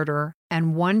aggravated murder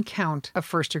and 1 count of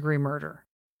first-degree murder.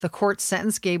 The court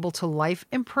sentenced Gable to life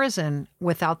in prison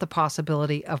without the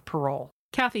possibility of parole.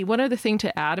 Kathy, one other thing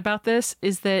to add about this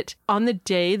is that on the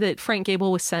day that Frank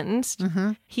Gable was sentenced,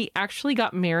 he actually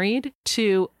got married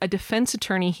to a defense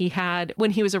attorney he had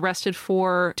when he was arrested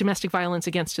for domestic violence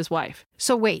against his wife.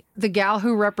 So wait, the gal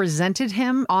who represented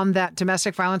him on that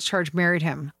domestic violence charge married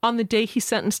him? On the day he's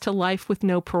sentenced to life with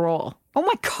no parole. Oh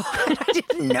my God, I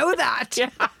didn't know that. Yeah.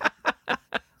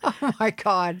 Oh my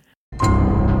God.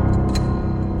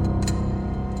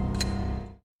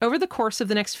 Over the course of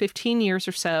the next 15 years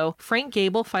or so, Frank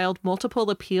Gable filed multiple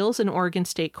appeals in Oregon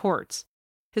state courts.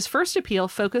 His first appeal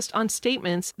focused on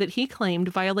statements that he claimed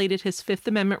violated his Fifth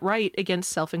Amendment right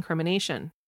against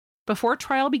self-incrimination. Before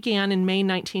trial began in May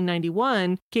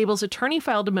 1991, Gable's attorney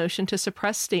filed a motion to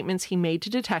suppress statements he made to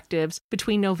detectives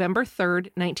between November 3,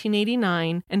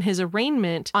 1989, and his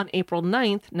arraignment on April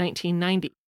 9,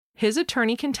 1990. His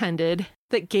attorney contended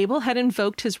that Gable had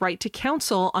invoked his right to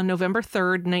counsel on November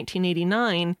 3,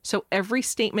 1989, so every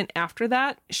statement after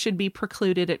that should be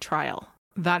precluded at trial.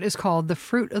 That is called the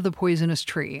fruit of the poisonous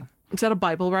tree. Is that a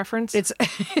Bible reference? It's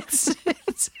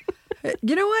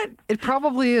you know what? It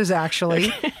probably is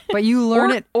actually, but you learn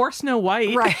it. Or Snow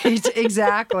White. Right,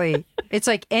 exactly. It's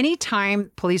like anytime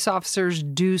police officers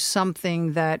do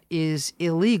something that is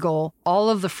illegal, all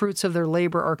of the fruits of their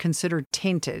labor are considered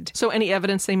tainted. So any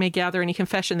evidence they may gather, any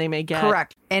confession they may get.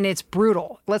 Correct. And it's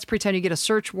brutal. Let's pretend you get a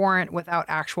search warrant without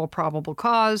actual probable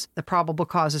cause. The probable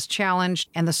cause is challenged,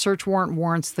 and the search warrant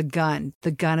warrants the gun.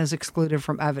 The gun is excluded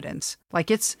from evidence.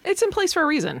 Like it's in place for a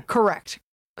reason. Correct.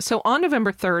 So on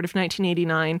November 3rd of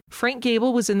 1989, Frank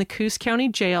Gable was in the Coos County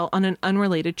Jail on an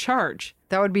unrelated charge.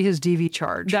 That would be his DV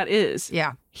charge. That is.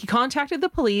 Yeah. He contacted the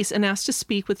police and asked to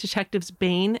speak with Detectives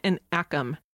Bain and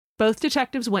Ackham. Both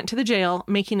detectives went to the jail,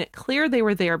 making it clear they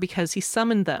were there because he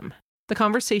summoned them. The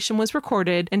conversation was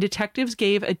recorded, and detectives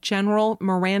gave a general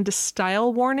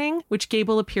Miranda-style warning, which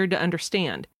Gable appeared to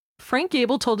understand. Frank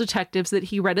Gable told detectives that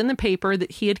he read in the paper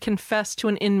that he had confessed to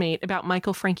an inmate about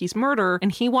Michael Francke's murder,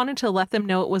 and he wanted to let them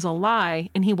know it was a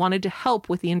lie, and he wanted to help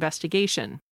with the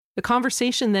investigation. The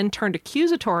conversation then turned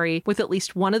accusatory, with at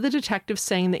least one of the detectives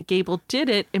saying that Gable did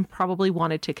it and probably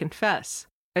wanted to confess.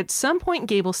 At some point,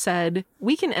 Gable said,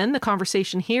 "We can end the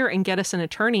conversation here and get us an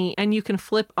attorney, and you can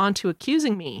flip onto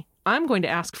accusing me. I'm going to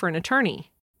ask for an attorney."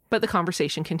 But the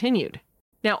conversation continued.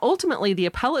 Now, ultimately, the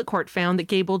appellate court found that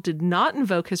Gable did not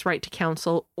invoke his right to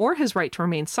counsel or his right to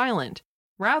remain silent.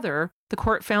 Rather, the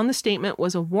court found the statement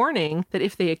was a warning that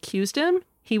if they accused him,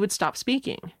 he would stop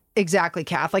speaking. Exactly,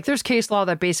 Kath. Like there's case law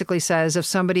that basically says if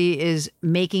somebody is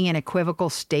making an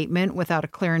equivocal statement without a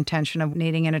clear intention of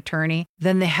needing an attorney,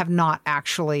 then they have not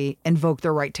actually invoked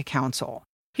their right to counsel.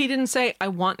 He didn't say, I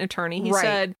want an attorney. He Right.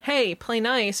 said, hey, play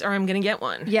nice or I'm going to get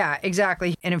one. Yeah,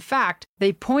 exactly. And in fact,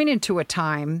 they pointed to a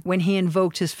time when he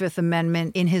invoked his Fifth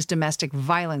Amendment in his domestic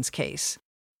violence case.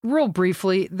 Real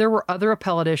briefly, there were other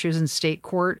appellate issues in state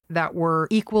court that were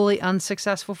equally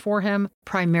unsuccessful for him,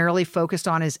 primarily focused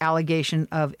on his allegation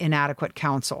of inadequate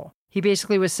counsel. He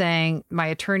basically was saying, my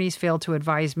attorneys failed to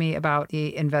advise me about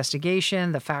the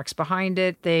investigation, the facts behind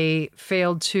it. They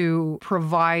failed to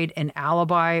provide an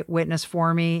alibi witness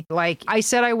for me. Like, I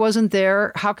said I wasn't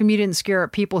there. How come you didn't scare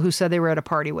at people who said they were at a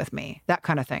party with me? That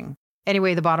kind of thing.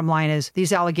 Anyway, the bottom line is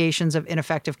these allegations of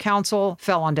ineffective counsel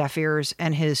fell on deaf ears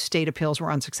and his state appeals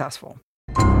were unsuccessful.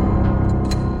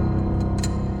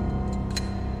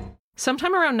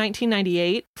 Sometime around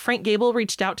 1998, Frank Gable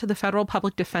reached out to the Federal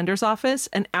Public Defender's Office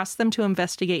and asked them to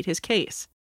investigate his case.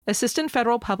 Assistant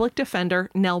Federal Public Defender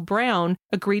Nell Brown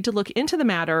agreed to look into the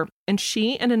matter, and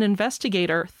she and an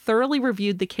investigator thoroughly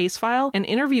reviewed the case file and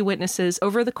interview witnesses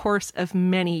over the course of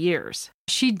many years.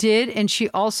 She did, and she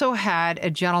also had a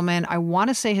gentleman, I want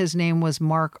to say his name was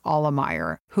Mark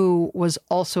Allemeyer, who was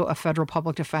also a federal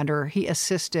public defender. He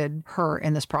assisted her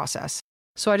in this process.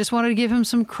 So I just wanted to give him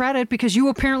some credit because you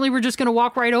apparently were just going to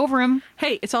walk right over him.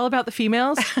 Hey, it's all about the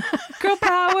females. Girl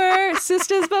power,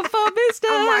 sisters before business.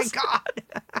 Oh my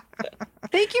God.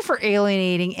 Thank you for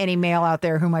alienating any male out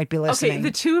there who might be listening. Okay,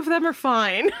 the two of them are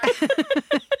fine.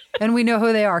 And we know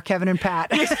who they are, Kevin and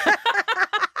Pat.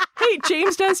 Hey,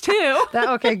 James does too.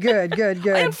 Okay, good.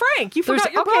 And Frank, you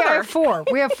forgot your brother. I have four.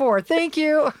 We have four. Thank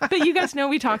you. But you guys know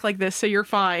we talk like this, so you're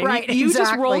fine. Right, You just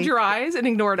exactly. rolled your eyes and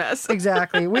ignored us.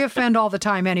 Exactly. We offend all the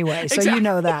time anyway, so Exactly. you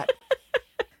know that.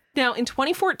 Now, in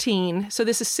 2014, so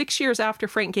this is 6 years after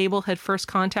Frank Gable had first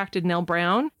contacted Nell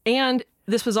Brown, and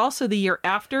this was also the year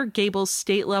after Gable's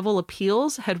state-level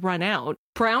appeals had run out,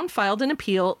 Brown filed an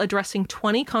appeal addressing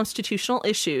 20 constitutional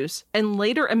issues and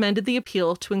later amended the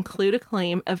appeal to include a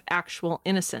claim of actual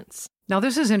innocence. Now,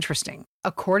 this is interesting.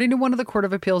 According to one of the Court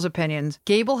of Appeals opinions,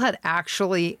 Gable had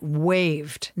actually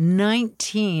waived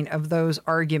 19 of those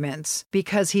arguments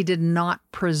because he did not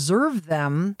preserve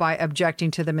them by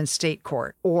objecting to them in state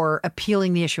court or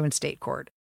appealing the issue in state court.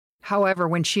 However,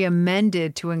 when she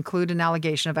amended to include an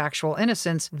allegation of actual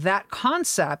innocence, that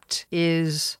concept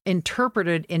is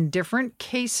interpreted in different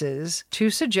cases to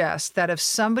suggest that if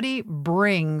somebody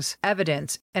brings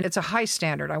evidence, and it's a high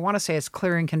standard, I want to say it's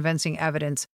clear and convincing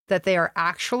evidence, that they are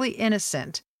actually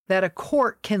innocent, that a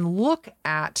court can look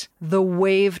at the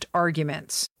waived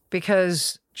arguments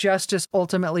because justice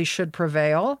ultimately should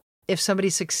prevail. If somebody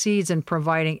succeeds in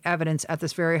providing evidence at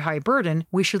this very high burden,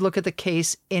 we should look at the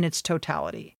case in its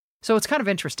totality. So it's kind of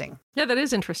interesting. Yeah, that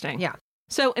is interesting. Yeah.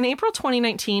 So in April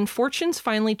 2019, fortunes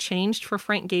finally changed for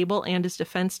Frank Gable and his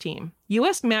defense team.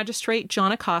 U.S. Magistrate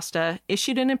John Acosta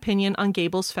issued an opinion on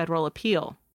Gable's federal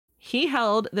appeal. He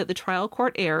held that the trial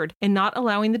court erred in not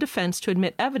allowing the defense to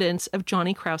admit evidence of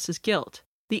Johnny Krause's guilt.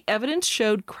 The evidence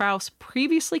showed Krause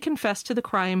previously confessed to the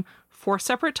crime 4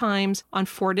 separate times on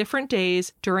 4 different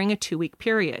days during a 2-week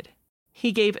period.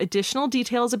 He gave additional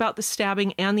details about the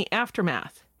stabbing and the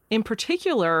aftermath. In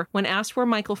particular, when asked where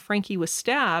Michael Francke was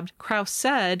stabbed, Krause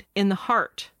said, in the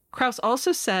heart. Krause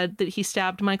also said that he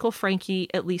stabbed Michael Francke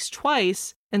at least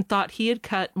twice and thought he had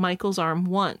cut Michael's arm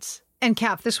once. And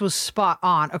Cap, this was spot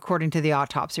on according to the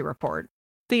autopsy report.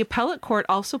 The appellate court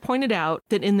also pointed out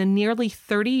that in the nearly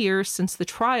 30 years since the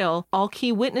trial, all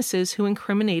key witnesses who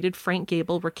incriminated Frank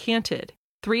Gable recanted.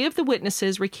 3 of the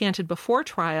witnesses recanted before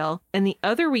trial, and the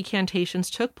other recantations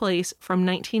took place from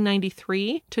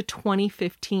 1993 to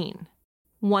 2015.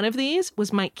 One of these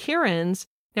was Mike Kieran's.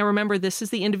 Now remember, this is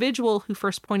the individual who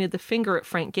first pointed the finger at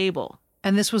Frank Gable.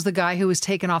 And this was the guy who was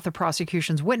taken off the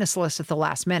prosecution's witness list at the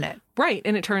last minute. Right,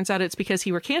 and it turns out it's because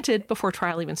he recanted before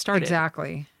trial even started.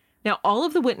 Exactly. Now, all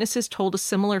of the witnesses told a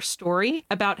similar story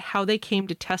about how they came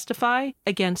to testify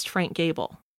against Frank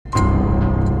Gable.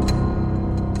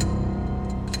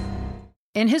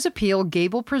 In his appeal,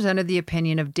 Gable presented the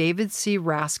opinion of David C.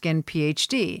 Raskin,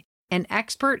 Ph.D., an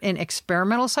expert in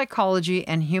experimental psychology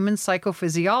and human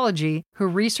psychophysiology who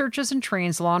researches and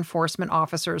trains law enforcement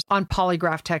officers on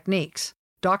polygraph techniques.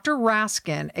 Dr.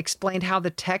 Raskin explained how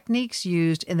the techniques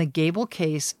used in the Gable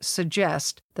case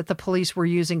suggest that the police were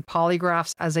using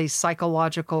polygraphs as a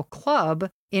psychological club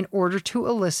in order to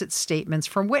elicit statements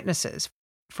from witnesses.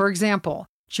 For example,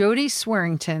 Jody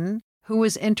Swearington, who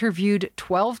was interviewed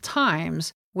 12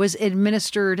 times, was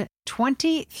administered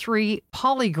 23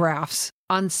 polygraphs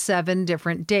on 7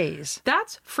 different days.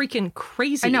 That's freaking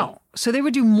crazy. I know. So they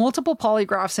would do multiple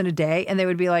polygraphs in a day, and they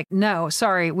would be like, no,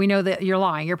 sorry, we know that you're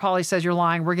lying. Your poly says you're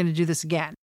lying. We're going to do this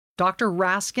again. Dr.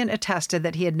 Raskin attested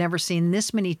that he had never seen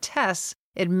this many tests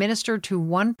administered to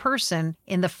one person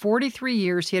in the 43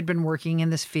 years he had been working in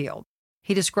this field.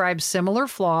 He described similar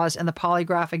flaws in the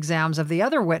polygraph exams of the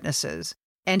other witnesses,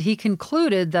 and he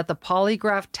concluded that the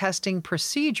polygraph testing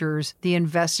procedures the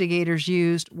investigators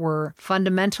used were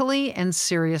fundamentally and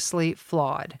seriously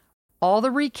flawed. All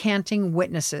the recanting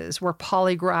witnesses were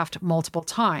polygraphed multiple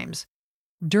times.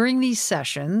 During these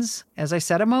sessions, as I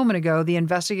said a moment ago, the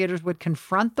investigators would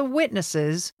confront the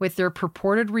witnesses with their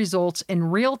purported results in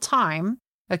real time,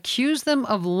 accuse them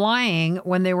of lying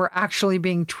when they were actually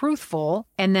being truthful,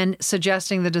 and then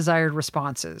suggesting the desired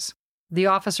responses. The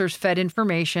officers fed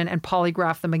information and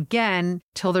polygraphed them again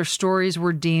till their stories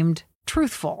were deemed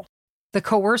truthful. The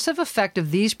coercive effect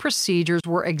of these procedures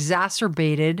were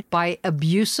exacerbated by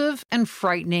abusive and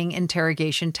frightening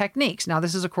interrogation techniques. Now,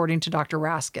 this is according to Dr.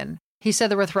 Raskin. He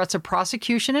said there were threats of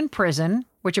prosecution and prison,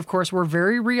 which of course were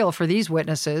very real for these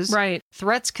witnesses. Right.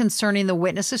 Threats concerning the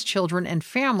witnesses' children and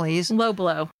families. Low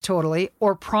blow. Totally.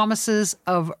 Or promises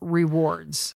of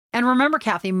rewards. And remember,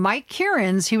 Kathy, Mike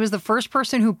Kieran's, he was the first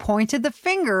person who pointed the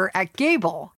finger at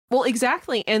Gable. Well,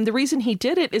 exactly. And the reason he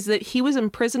did it is that he was in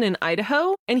prison in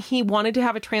Idaho and he wanted to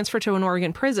have a transfer to an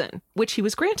Oregon prison, which he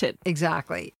was granted.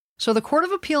 Exactly. So the Court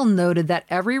of Appeal noted that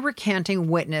every recanting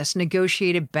witness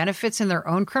negotiated benefits in their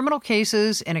own criminal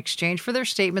cases in exchange for their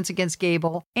statements against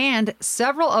Gable, and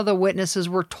several other witnesses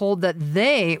were told that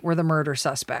they were the murder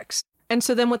suspects. And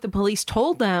so then what the police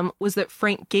told them was that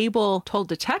Frank Gable told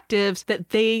detectives that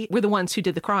they were the ones who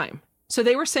did the crime. So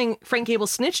they were saying Frank Gable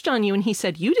snitched on you and he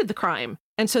said you did the crime.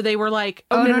 And so they were like,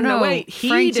 oh, no, wait, he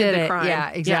Frank did the it. crime. Yeah,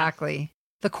 exactly. Yeah.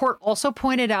 The court also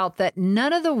pointed out that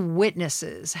none of the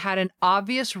witnesses had an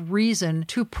obvious reason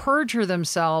to perjure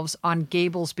themselves on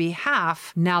Gable's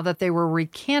behalf now that they were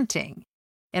recanting.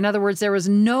 In other words, there was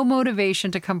no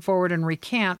motivation to come forward and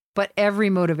recant, but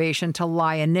every motivation to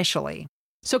lie initially.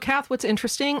 So, Kath, what's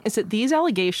interesting is that these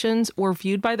allegations were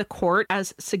viewed by the court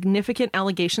as significant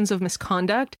allegations of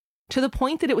misconduct to the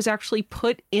point that it was actually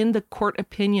put in the court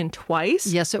opinion twice.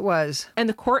 Yes, it was. And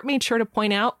the court made sure to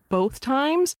point out both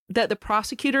times that the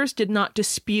prosecutors did not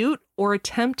dispute or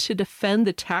attempt to defend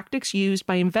the tactics used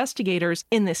by investigators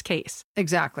in this case.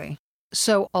 Exactly.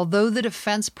 So, although the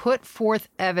defense put forth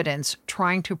evidence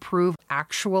trying to prove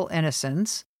actual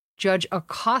innocence, Judge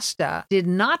Acosta did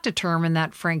not determine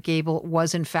that Frank Gable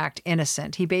was in fact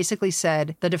innocent. He basically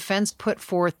said the defense put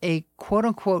forth a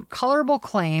quote-unquote colorable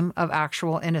claim of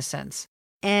actual innocence.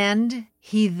 And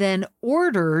he then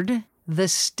ordered the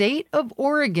state of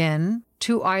Oregon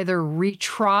to either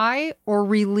retry or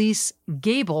release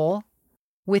Gable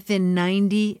within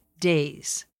 90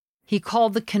 days. He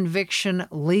called the conviction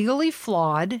legally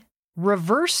flawed,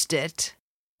 reversed it,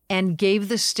 and gave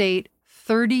the state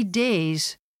 30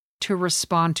 days to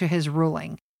respond to his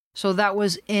ruling. So that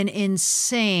was an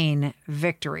insane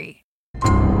victory.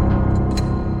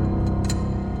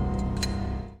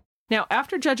 Now,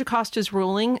 after Judge Acosta's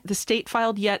ruling, the state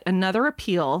filed yet another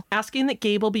appeal asking that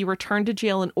Gable be returned to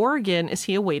jail in Oregon as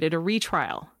he awaited a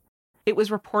retrial. It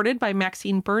was reported by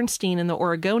Maxine Bernstein in the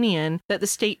Oregonian that the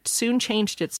state soon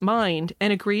changed its mind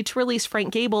and agreed to release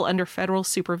Frank Gable under federal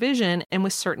supervision and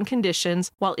with certain conditions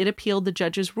while it appealed the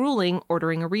judge's ruling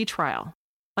ordering a retrial.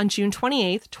 On June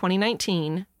 28,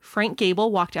 2019, Frank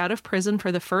Gable walked out of prison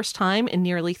for the first time in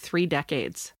nearly 3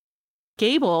 decades.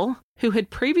 Gable, who had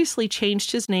previously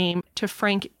changed his name to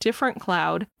Frank Different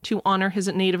Cloud to honor his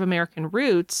Native American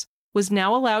roots, was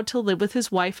now allowed to live with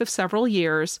his wife of several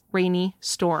years, Rainey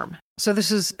Storm. So this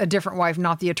is a different wife,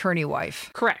 not the attorney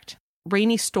wife. Correct.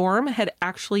 Rainey Storm had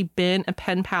actually been a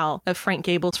pen pal of Frank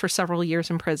Gable's for several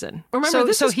years in prison. Remember,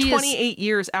 this is 28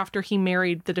 years after he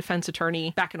married the defense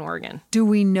attorney back in Oregon. Do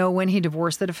we know when he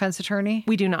divorced the defense attorney?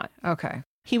 We do not. Okay.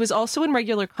 He was also in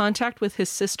regular contact with his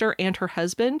sister and her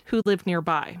husband, who lived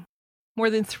nearby. More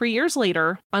than 3 years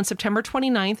later, on September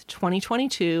 29th,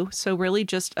 2022, so really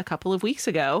just a couple of weeks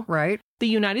ago, right, the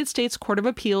United States Court of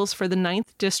Appeals for the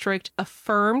 9th District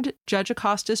affirmed Judge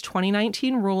Acosta's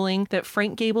 2019 ruling that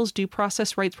Frank Gable's due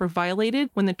process rights were violated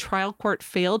when the trial court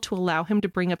failed to allow him to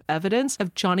bring up evidence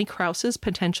of Johnny Krause's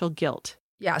potential guilt.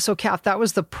 Yeah, so Kath, that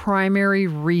was the primary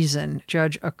reason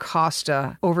Judge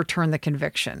Acosta overturned the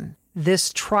conviction.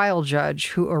 This trial judge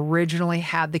who originally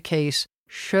had the case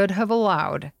should have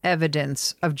allowed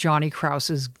evidence of Johnny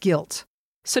Krause's guilt.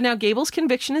 So now Gable's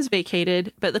conviction is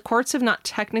vacated, but the courts have not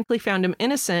technically found him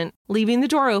innocent, leaving the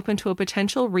door open to a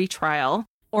potential retrial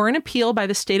or an appeal by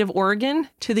the state of Oregon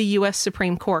to the U.S.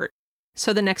 Supreme Court.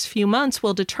 So the next few months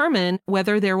will determine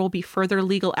whether there will be further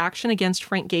legal action against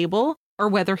Frank Gable or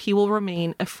whether he will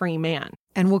remain a free man.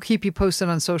 And we'll keep you posted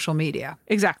on social media.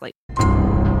 Exactly.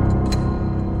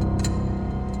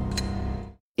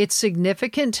 It's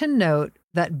significant to note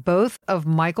that both of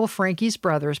Michael Francke's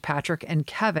brothers, Patrick and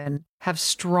Kevin, have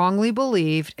strongly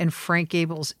believed in Frank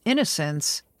Gable's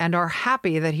innocence and are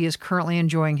happy that he is currently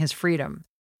enjoying his freedom.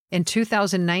 In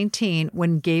 2019,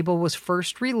 when Gable was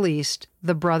first released,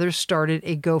 the brothers started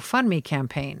a GoFundMe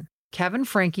campaign. Kevin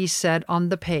Francke said on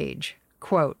the page,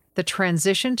 quote, "The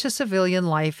transition to civilian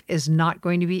life is not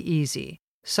going to be easy.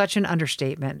 Such an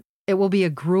understatement. It will be a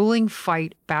grueling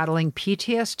fight battling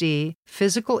PTSD,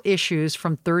 physical issues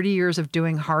from 30 years of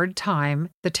doing hard time,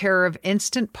 the terror of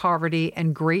instant poverty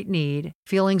and great need,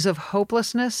 feelings of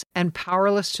hopelessness and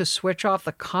powerless to switch off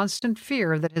the constant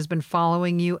fear that has been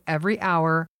following you every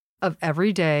hour of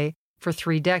every day for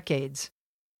 3 decades.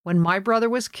 When my brother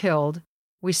was killed,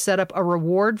 we set up a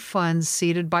reward fund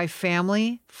seeded by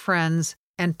family, friends,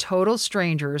 and total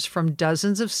strangers from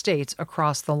dozens of states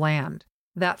across the land.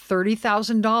 That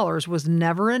 $30,000 was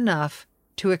never enough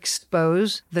to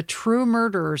expose the true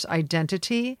murderer's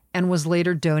identity and was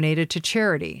later donated to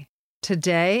charity.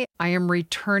 Today, I am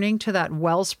returning to that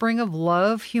wellspring of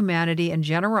love, humanity, and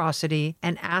generosity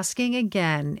and asking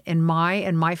again in my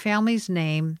and my family's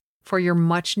name for your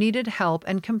much-needed help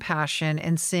and compassion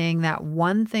in seeing that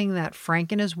one thing that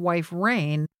Frank and his wife,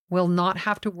 Rain, will not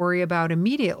have to worry about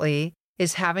immediately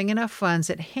is having enough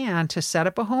funds at hand to set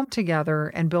up a home together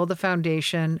and build the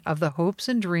foundation of the hopes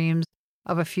and dreams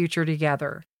of a future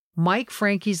together. Mike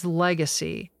Francke's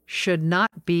legacy should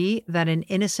not be that an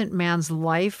innocent man's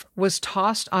life was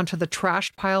tossed onto the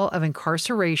trash pile of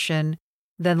incarceration,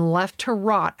 then left to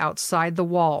rot outside the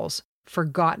walls,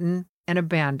 forgotten and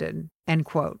abandoned." End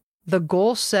quote. The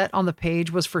goal set on the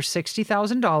page was for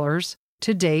 $60,000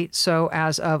 to date, so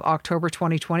as of October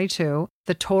 2022,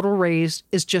 the total raised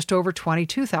is just over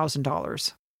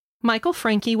 $22,000. Michael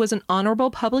Francke was an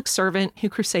honorable public servant who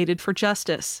crusaded for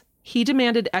justice. He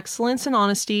demanded excellence and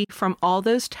honesty from all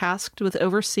those tasked with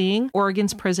overseeing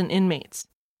Oregon's prison inmates.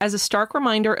 As a stark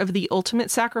reminder of the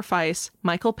ultimate sacrifice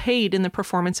Michael paid in the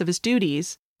performance of his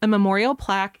duties, a memorial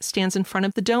plaque stands in front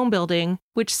of the Dome building,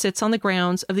 which sits on the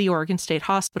grounds of the Oregon State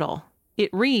Hospital. It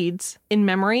reads, "In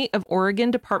memory of Oregon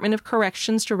Department of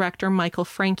Corrections Director Michael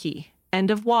Francke.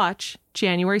 End of watch,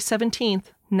 January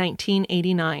 17th,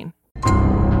 1989.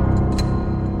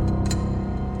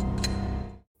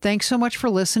 Thanks so much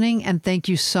for listening, and thank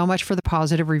you so much for the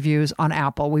positive reviews on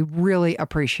Apple. We really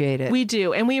appreciate it. We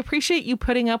do, and we appreciate you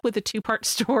putting up with a 2-part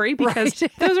story because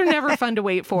those are never fun to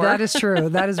wait for. That is true.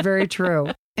 That is very true.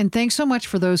 And thanks so much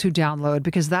for those who download,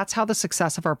 because that's how the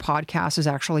success of our podcast is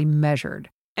actually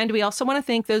measured. And we also want to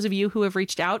thank those of you who have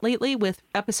reached out lately with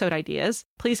episode ideas.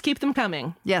 Please keep them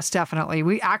coming. Yes, definitely.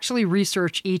 We actually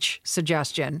research each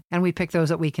suggestion, and we pick those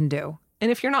that we can do. And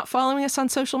if you're not following us on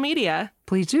social media,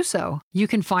 please do so. You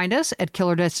can find us at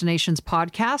Killer Destinations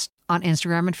Podcast on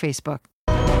Instagram and Facebook.